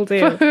people do.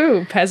 For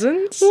who?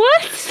 Peasants?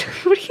 What?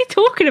 What are you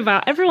talking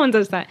about? Everyone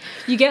does that.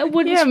 You get a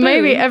wooden Yeah, spoon.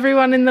 maybe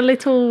everyone in the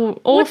little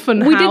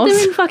orphan We house. did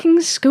them in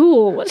fucking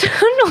school.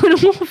 I'm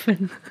not an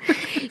orphan.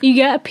 You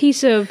get a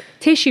piece of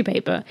tissue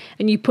paper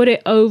and you put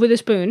it over the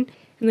spoon,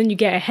 and then you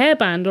get a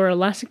hairband or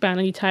elastic band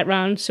and you tie it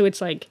round so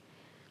it's like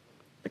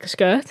a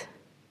skirt.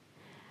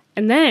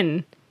 And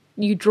then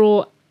you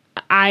draw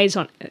eyes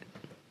on it.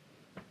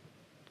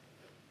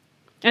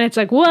 And it's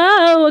like,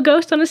 whoa, a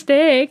ghost on a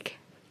stick.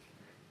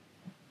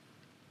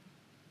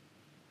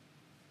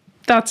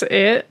 That's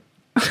it.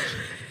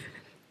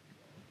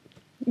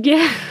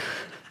 Yeah.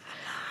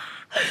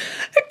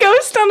 A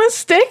ghost on a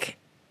stick?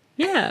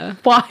 Yeah.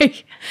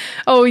 Why?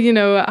 Oh, you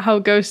know how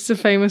ghosts are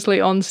famously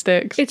on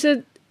sticks.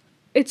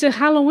 It's a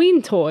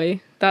Halloween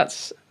toy.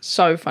 That's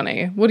so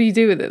funny. What do you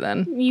do with it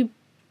then?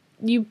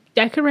 You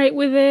decorate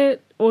with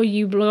it, or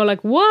you go like,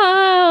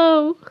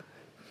 whoa.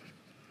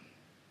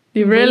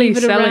 You're really Wave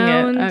it selling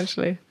around. it,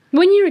 actually.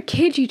 When you're a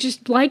kid, you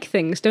just like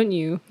things, don't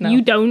you? No.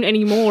 You don't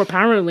anymore,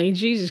 apparently.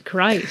 Jesus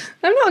Christ.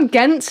 I'm not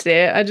against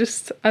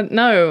it.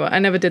 No, I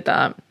never did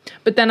that.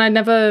 But then I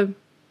never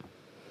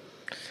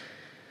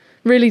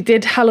really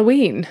did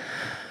Halloween.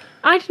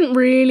 I didn't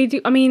really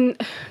do, I mean,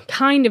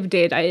 kind of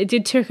did. I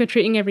did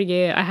trick-or-treating every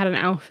year. I had an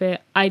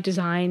outfit. I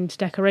designed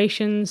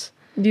decorations.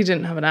 You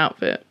didn't have an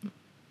outfit.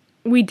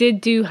 We did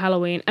do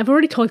Halloween. I've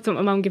already talked about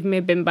my mum giving me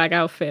a bin bag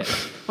outfit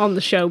on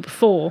the show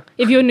before.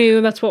 If you're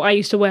new, that's what I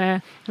used to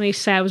wear. And I used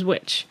to say I was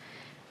witch.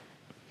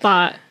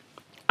 But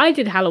I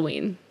did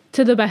Halloween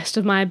to the best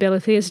of my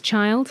ability as a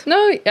child.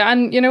 No,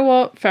 and you know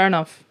what? Fair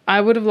enough.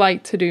 I would have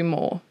liked to do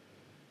more.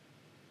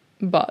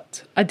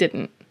 But I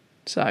didn't.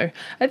 So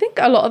I think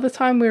a lot of the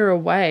time we were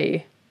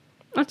away.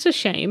 That's a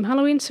shame.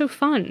 Halloween's so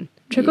fun.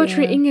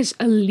 Trick-or-treating is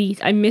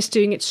elite. I miss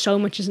doing it so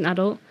much as an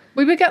adult.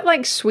 We would get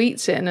like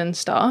sweets in and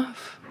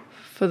stuff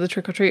for the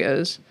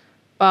trick-or-treaters.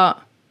 But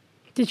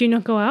Did you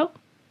not go out?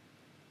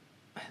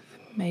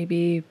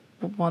 maybe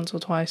once or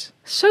twice.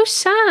 So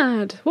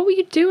sad. What were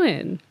you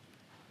doing?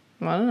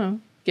 I don't know.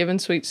 Giving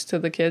sweets to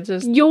the kids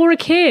is You're a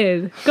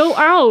kid. Go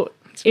out.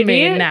 me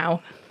Idiot.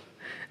 now.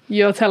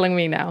 You're telling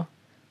me now.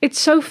 It's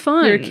so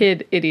fun. You're a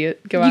kid,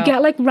 idiot. Go You out.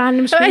 get like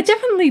random sweets. I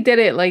definitely did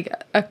it like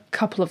a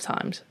couple of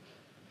times.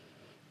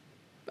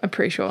 I'm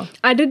pretty sure.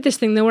 I did this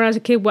thing though when I was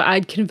a kid where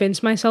I'd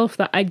convince myself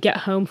that I'd get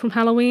home from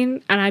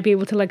Halloween and I'd be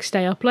able to like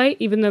stay up late,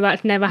 even though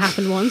that's never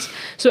happened once.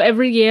 So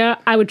every year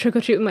I would trick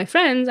or treat with my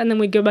friends and then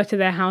we'd go back to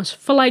their house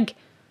for like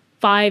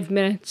 5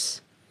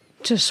 minutes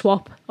to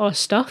swap our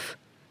stuff.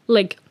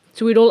 Like,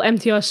 so we'd all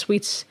empty our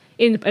sweets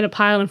in a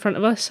pile in front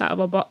of us out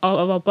of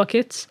our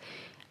buckets.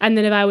 And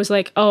then if I was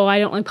like, oh, I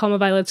don't like Palmer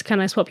Violets, can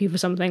I swap you for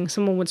something?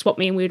 Someone would swap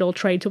me and we'd all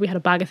trade till we had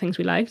a bag of things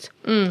we liked.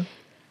 And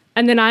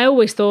then I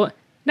always thought,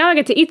 now I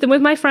get to eat them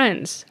with my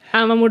friends.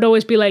 And Mum would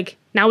always be like,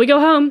 now we go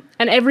home.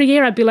 And every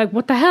year I'd be like,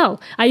 what the hell?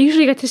 I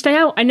usually get to stay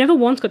out. I never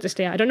once got to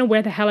stay out. I don't know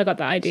where the hell I got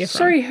that idea from.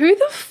 Sorry, who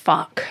the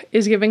fuck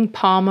is giving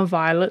Parma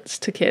violets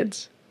to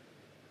kids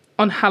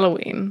on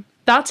Halloween?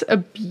 That's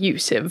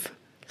abusive.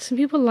 Some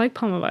people like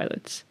Palmer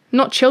Violets.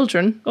 Not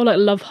children. Or like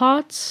love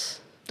hearts.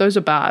 Those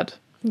are bad.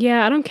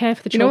 Yeah, I don't care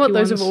for the You know what? chalky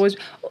Those ones. have always...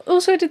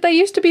 Also, did they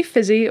used to be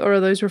fizzy or are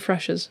those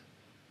refreshers?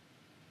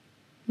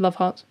 Love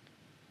hearts.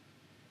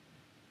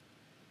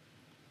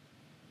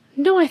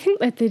 No, I think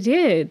that they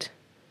did.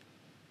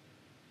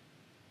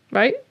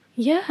 Right?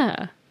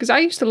 Yeah. Because I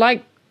used to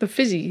like the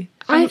fizzy.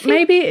 I think-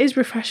 Maybe it is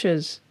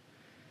refreshers.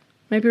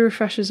 Maybe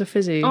refreshers are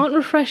fizzy. Aren't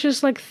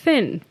refreshers like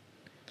thin?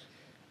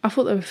 I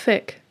thought they were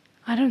thick.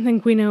 I don't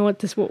think we know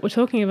what we're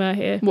talking about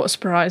here. What a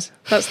surprise.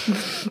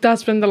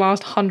 That's been the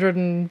last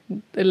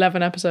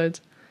 111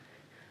 episodes.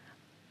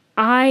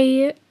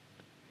 I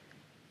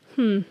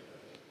don't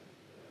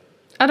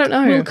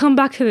know. We'll come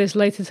back to this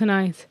later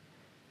tonight.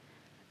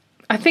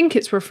 I think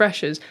it's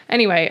refreshers.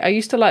 Anyway, I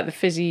used to like the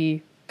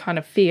fizzy kind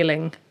of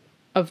feeling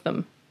of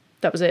them.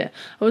 That was it.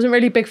 I wasn't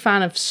really a big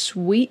fan of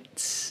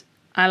sweets.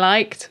 I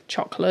liked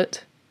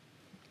chocolate.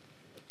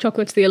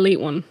 Chocolate's the elite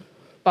one.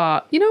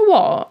 But you know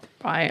what?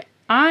 Right,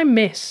 I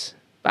miss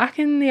back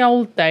in the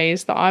old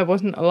days that I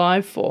wasn't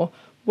alive for,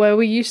 where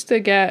we used to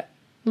get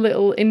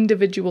little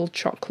individual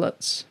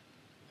chocolates.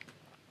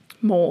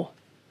 More.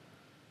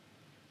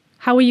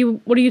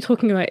 What are you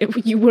talking about?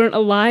 If you weren't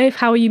alive,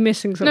 how are you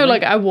missing something? No,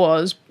 like I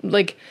was.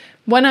 Like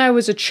when I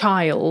was a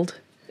child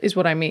is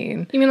what I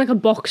mean. You mean like a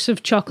box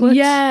of chocolates?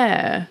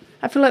 Yeah.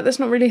 I feel like that's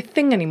not really a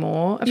thing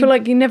anymore. I feel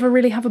like you never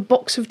really have a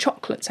box of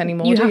chocolates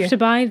anymore, You have to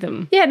buy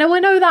them. Yeah, no, I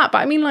know that, but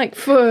I mean like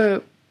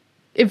for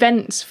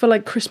events, for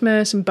like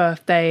Christmas and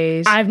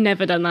birthdays. I've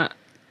never done that.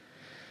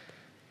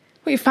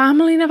 What, your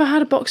family never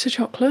had a box of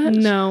chocolates?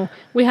 No.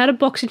 We had a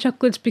box of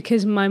chocolates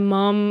because my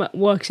mom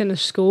works in a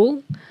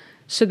school,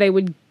 so they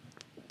would...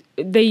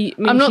 I'm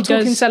not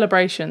talking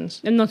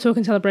celebrations. I'm not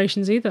talking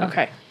celebrations either.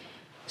 Okay.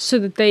 So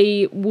that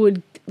they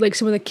would, like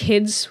some of the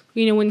kids,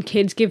 you know, when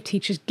kids give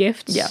teachers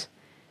gifts. Yeah.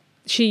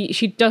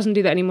 She doesn't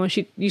do that anymore.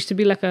 She used to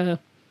be like a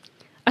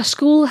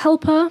school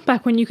helper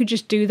back when you could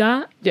just do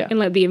that. Yeah. In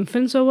like the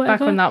infants or whatever.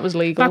 Back when that was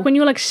legal. Back when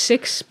you were like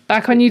 6.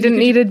 Back when you didn't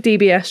need a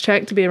DBS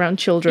check to be around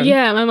children.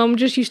 Yeah, my mum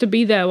just used to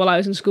be there while I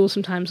was in school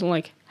sometimes and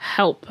like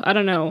help. I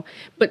don't know.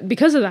 But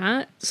because of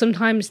that,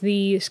 sometimes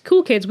the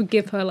school kids would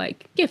give her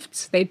like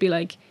gifts. They'd be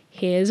like,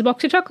 here's a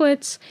box of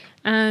chocolates.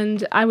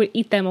 And I would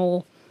eat them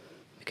all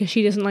because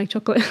she doesn't like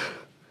chocolate.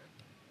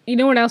 You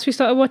know what else we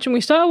started watching?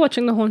 We started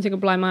watching The Haunting of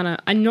Bly Manor.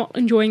 I'm not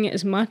enjoying it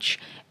as much.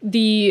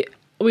 We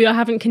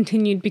haven't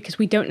continued because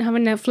we don't have a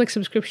Netflix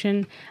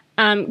subscription.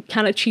 I'm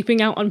kind of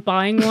cheaping out on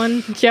buying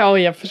one.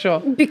 Yeah, for sure.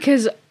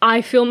 Because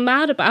I feel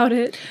mad about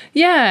it.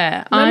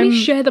 Yeah. Let me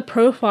share the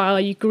profile,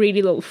 you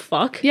greedy little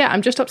fuck. Yeah,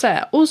 I'm just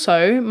upset.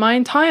 Also, my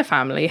entire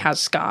family has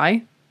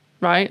Sky,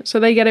 right? So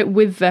they get it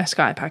with their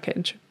Sky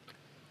package.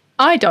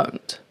 I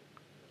don't.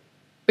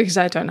 Because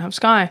I don't have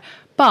Sky.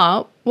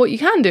 But what you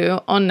can do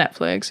on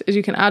Netflix is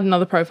you can add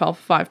another profile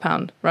for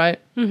 £5, right?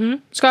 Mm-hmm.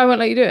 Sky won't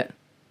let you do it.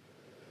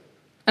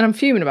 And I'm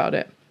fuming about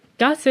it.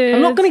 Got it.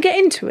 I'm not going to get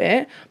into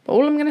it, but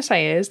all I'm going to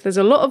say is there's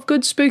a lot of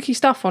good spooky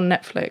stuff on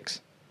Netflix.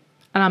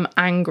 And I'm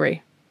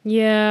angry.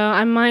 Yeah,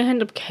 I might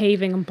end up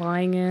caving and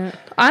buying it.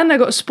 And I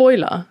got a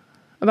spoiler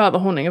about The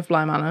Haunting of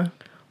Bly Manor.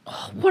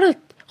 Oh, what a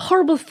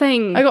horrible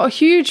thing. I got a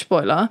huge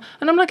spoiler,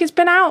 and I'm like, it's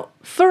been out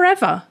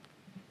forever.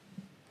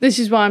 This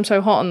is why I'm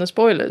so hot on the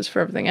spoilers for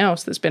everything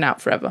else that's been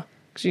out forever.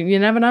 Because you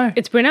never know.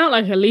 It's been out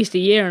like at least a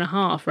year and a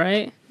half,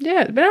 right?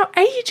 Yeah, it's been out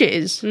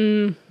ages.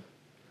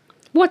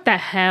 What the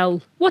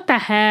hell? What the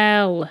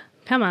hell?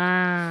 Come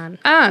on.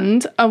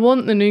 And I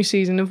want the new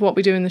season of What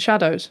We Do in the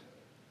Shadows.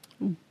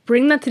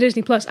 Bring that to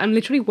Disney Plus. I'm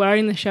literally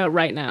wearing the shirt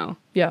right now.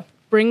 Yeah.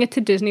 Bring it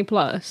to Disney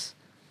Plus.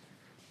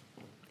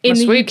 My In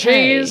the sweet UK,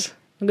 cheese.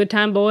 Good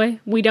time, boy.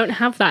 We don't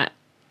have that.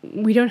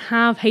 We don't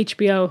have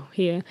HBO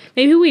here.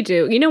 Maybe we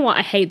do. You know what?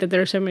 I hate that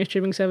there are so many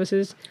streaming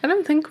services. I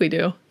don't think we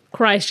do.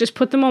 Christ, just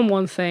put them on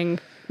one thing.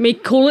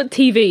 Call it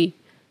TV.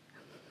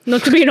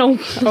 Not to be an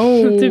old...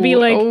 Oh, not to be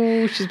like...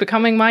 Oh, she's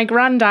becoming my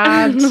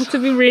granddad. Not to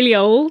be really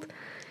old.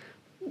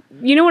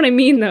 You know what I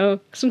mean, though?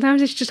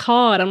 Sometimes it's just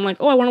hard. I'm like,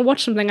 oh, I want to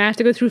watch something. I have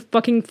to go through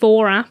fucking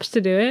 4 apps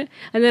to do it.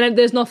 And then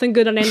there's nothing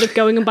good and I end up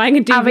going and buying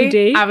a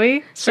DVD.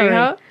 Abby, Sorry.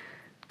 sweetheart,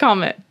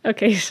 calm it.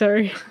 Okay,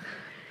 sorry.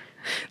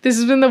 This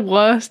has been the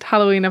worst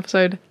Halloween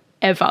episode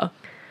ever.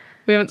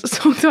 We haven't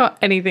talked about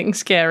anything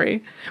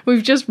scary.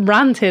 We've just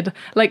ranted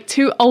like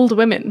 2 old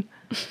women.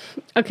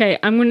 Okay,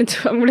 I'm gonna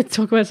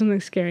talk about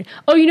something scary.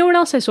 Oh, you know what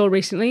else I saw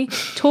recently?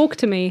 Talk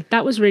to Me.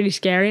 That was really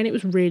scary and it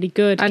was really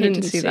good. I Kate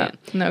didn't see that.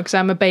 it. No, because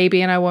I'm a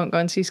baby and I won't go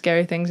and see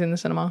scary things in the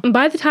cinema. And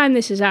by the time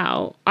this is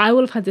out, I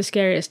will have had the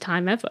scariest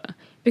time ever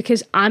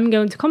because I'm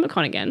going to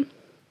Comic-Con again,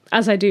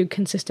 as I do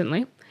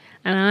consistently,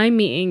 and I'm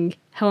meeting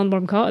Helen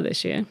Bonham Carter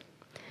this year.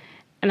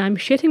 And I'm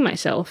shitting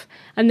myself.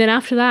 And then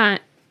after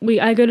that,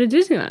 I go to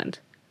Disneyland.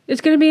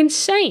 It's going to be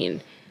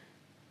insane.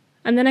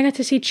 And then I get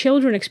to see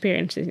children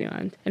experience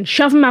Disneyland and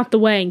shove them out the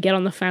way and get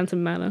on the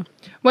Phantom Manor.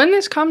 When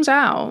this comes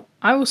out,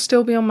 I will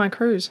still be on my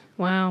cruise.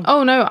 Wow.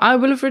 Oh no, I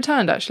will have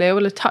returned actually. I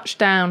will have touched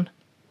down.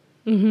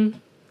 Mm-hmm.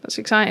 That's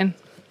exciting.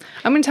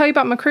 I'm going to tell you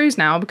about my cruise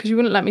now because you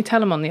wouldn't let me tell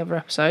them on the other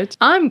episodes.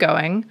 I'm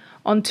going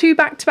on 2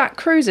 back-to-back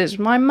cruises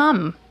with my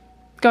mum,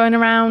 going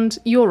around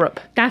Europe.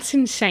 That's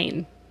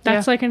insane.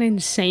 That's Yeah. like an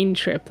insane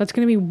trip. That's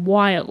going to be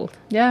wild.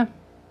 Yeah.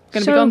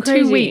 Going to So be gone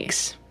crazy. 2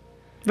 weeks.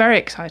 Very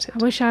excited. I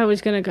wish I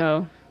was going to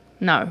go.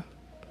 No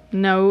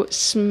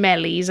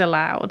smellies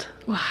allowed.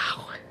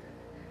 Wow.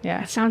 Yeah.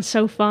 That sounds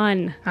so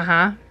fun.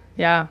 Uh-huh.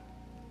 Yeah.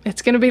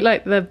 It's going to be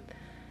like the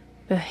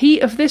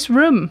heat of this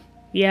room.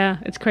 Yeah,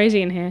 it's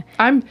crazy in here.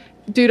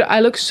 Dude, I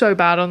look so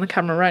bad on the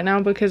camera right now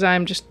because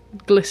I'm just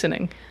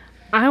glistening.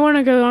 I want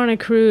to go on a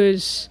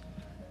cruise.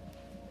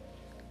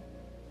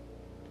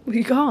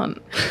 You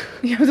can't.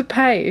 You have to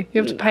pay.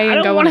 You have to pay I and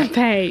don't go on want it. to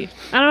pay.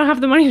 I don't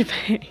have the money to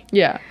pay.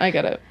 Yeah, I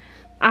get it.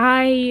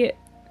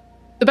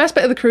 The best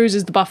bit of the cruise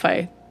is the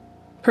buffet.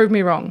 Prove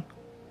me wrong.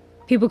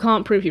 People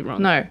can't prove you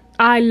wrong. No.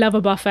 I love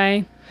a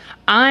buffet.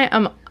 I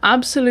am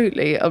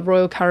absolutely a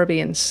Royal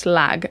Caribbean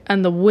slag,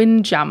 and the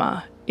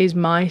Windjammer is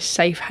my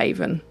safe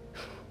haven.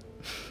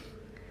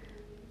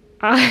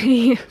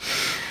 I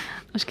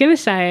was going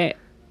to say,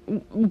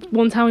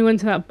 one time we went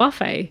to that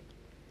buffet,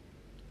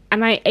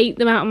 and I ate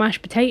them out of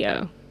mashed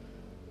potato.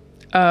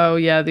 Oh,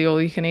 yeah, the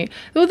all-you-can-eat.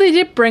 Well, they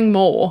did bring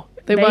more.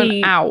 They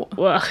weren't out.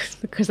 Well,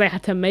 because they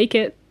had to make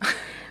it.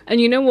 And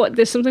you know what?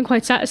 There's something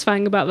quite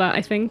satisfying about that,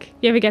 I think.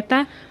 You ever get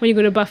that? When you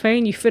go to a buffet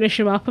and you finish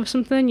them up of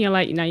something, you're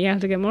like, no, you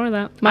have to get more of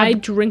that. I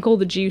drink all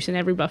the juice in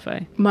every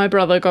buffet. My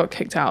brother got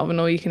kicked out of an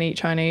all-you-can-eat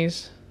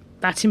Chinese.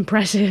 That's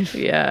impressive.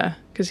 Yeah,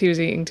 because he was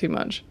eating too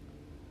much.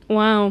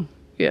 Wow.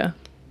 Yeah.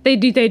 They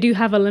do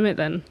have a limit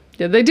then.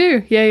 Yeah, they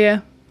do.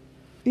 Yeah.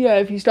 Yeah,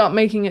 if you start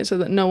making it so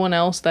that no one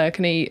else there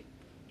can eat.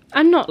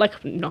 I'm not, like,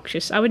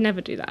 obnoxious. I would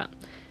never do that.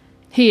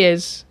 He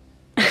is.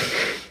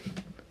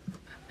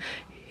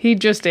 He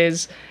just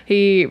is.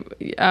 He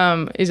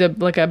is a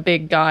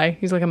big guy.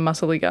 He's like a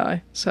muscly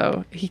guy.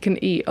 So he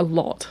can eat a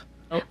lot.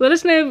 Let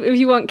us know if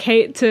you want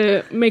Kate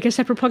to make a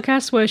separate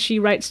podcast where she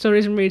writes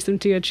stories and reads them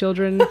to your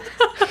children.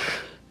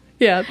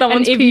 Yeah, that And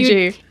one's if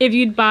PG. if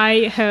you'd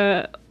buy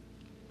her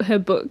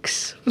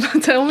books.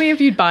 Tell me if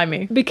you'd buy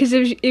me. Because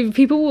if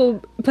people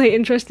will play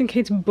interest in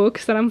Kate's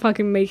books, then I'm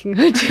fucking making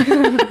her do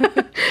them.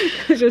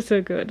 It's just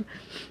so good.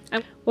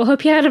 Well,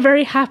 hope you had a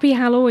very happy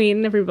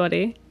Halloween,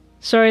 everybody.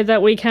 Sorry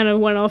that we kind of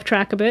went off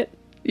track a bit.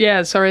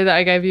 Yeah, sorry that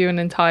I gave you an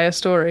entire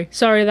story.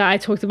 Sorry that I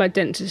talked about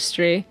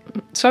dentistry.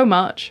 So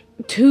much.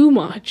 Too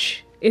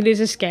much. It is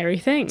a scary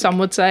thing. Some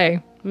would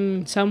say.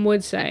 Some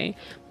would say.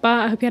 But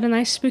I hope you had a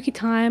nice spooky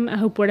time. I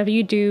hope whatever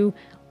you do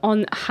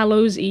on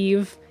Hallows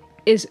Eve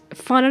is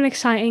fun and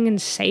exciting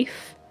and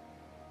safe.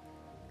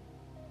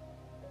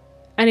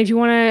 And if you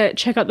want to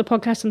check out the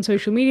podcast on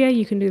social media,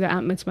 you can do that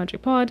at Myths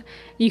Magic Pod.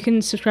 You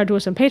can subscribe to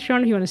us on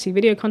Patreon if you want to see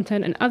video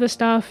content and other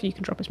stuff. You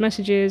can drop us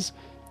messages.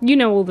 You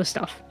know all the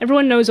stuff.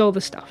 Everyone knows all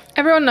the stuff.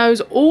 Everyone knows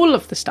all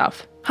of the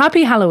stuff.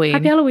 Happy Halloween.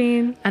 Happy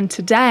Halloween. And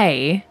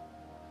today,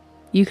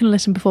 you can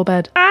listen before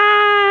bed.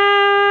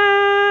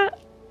 Ah!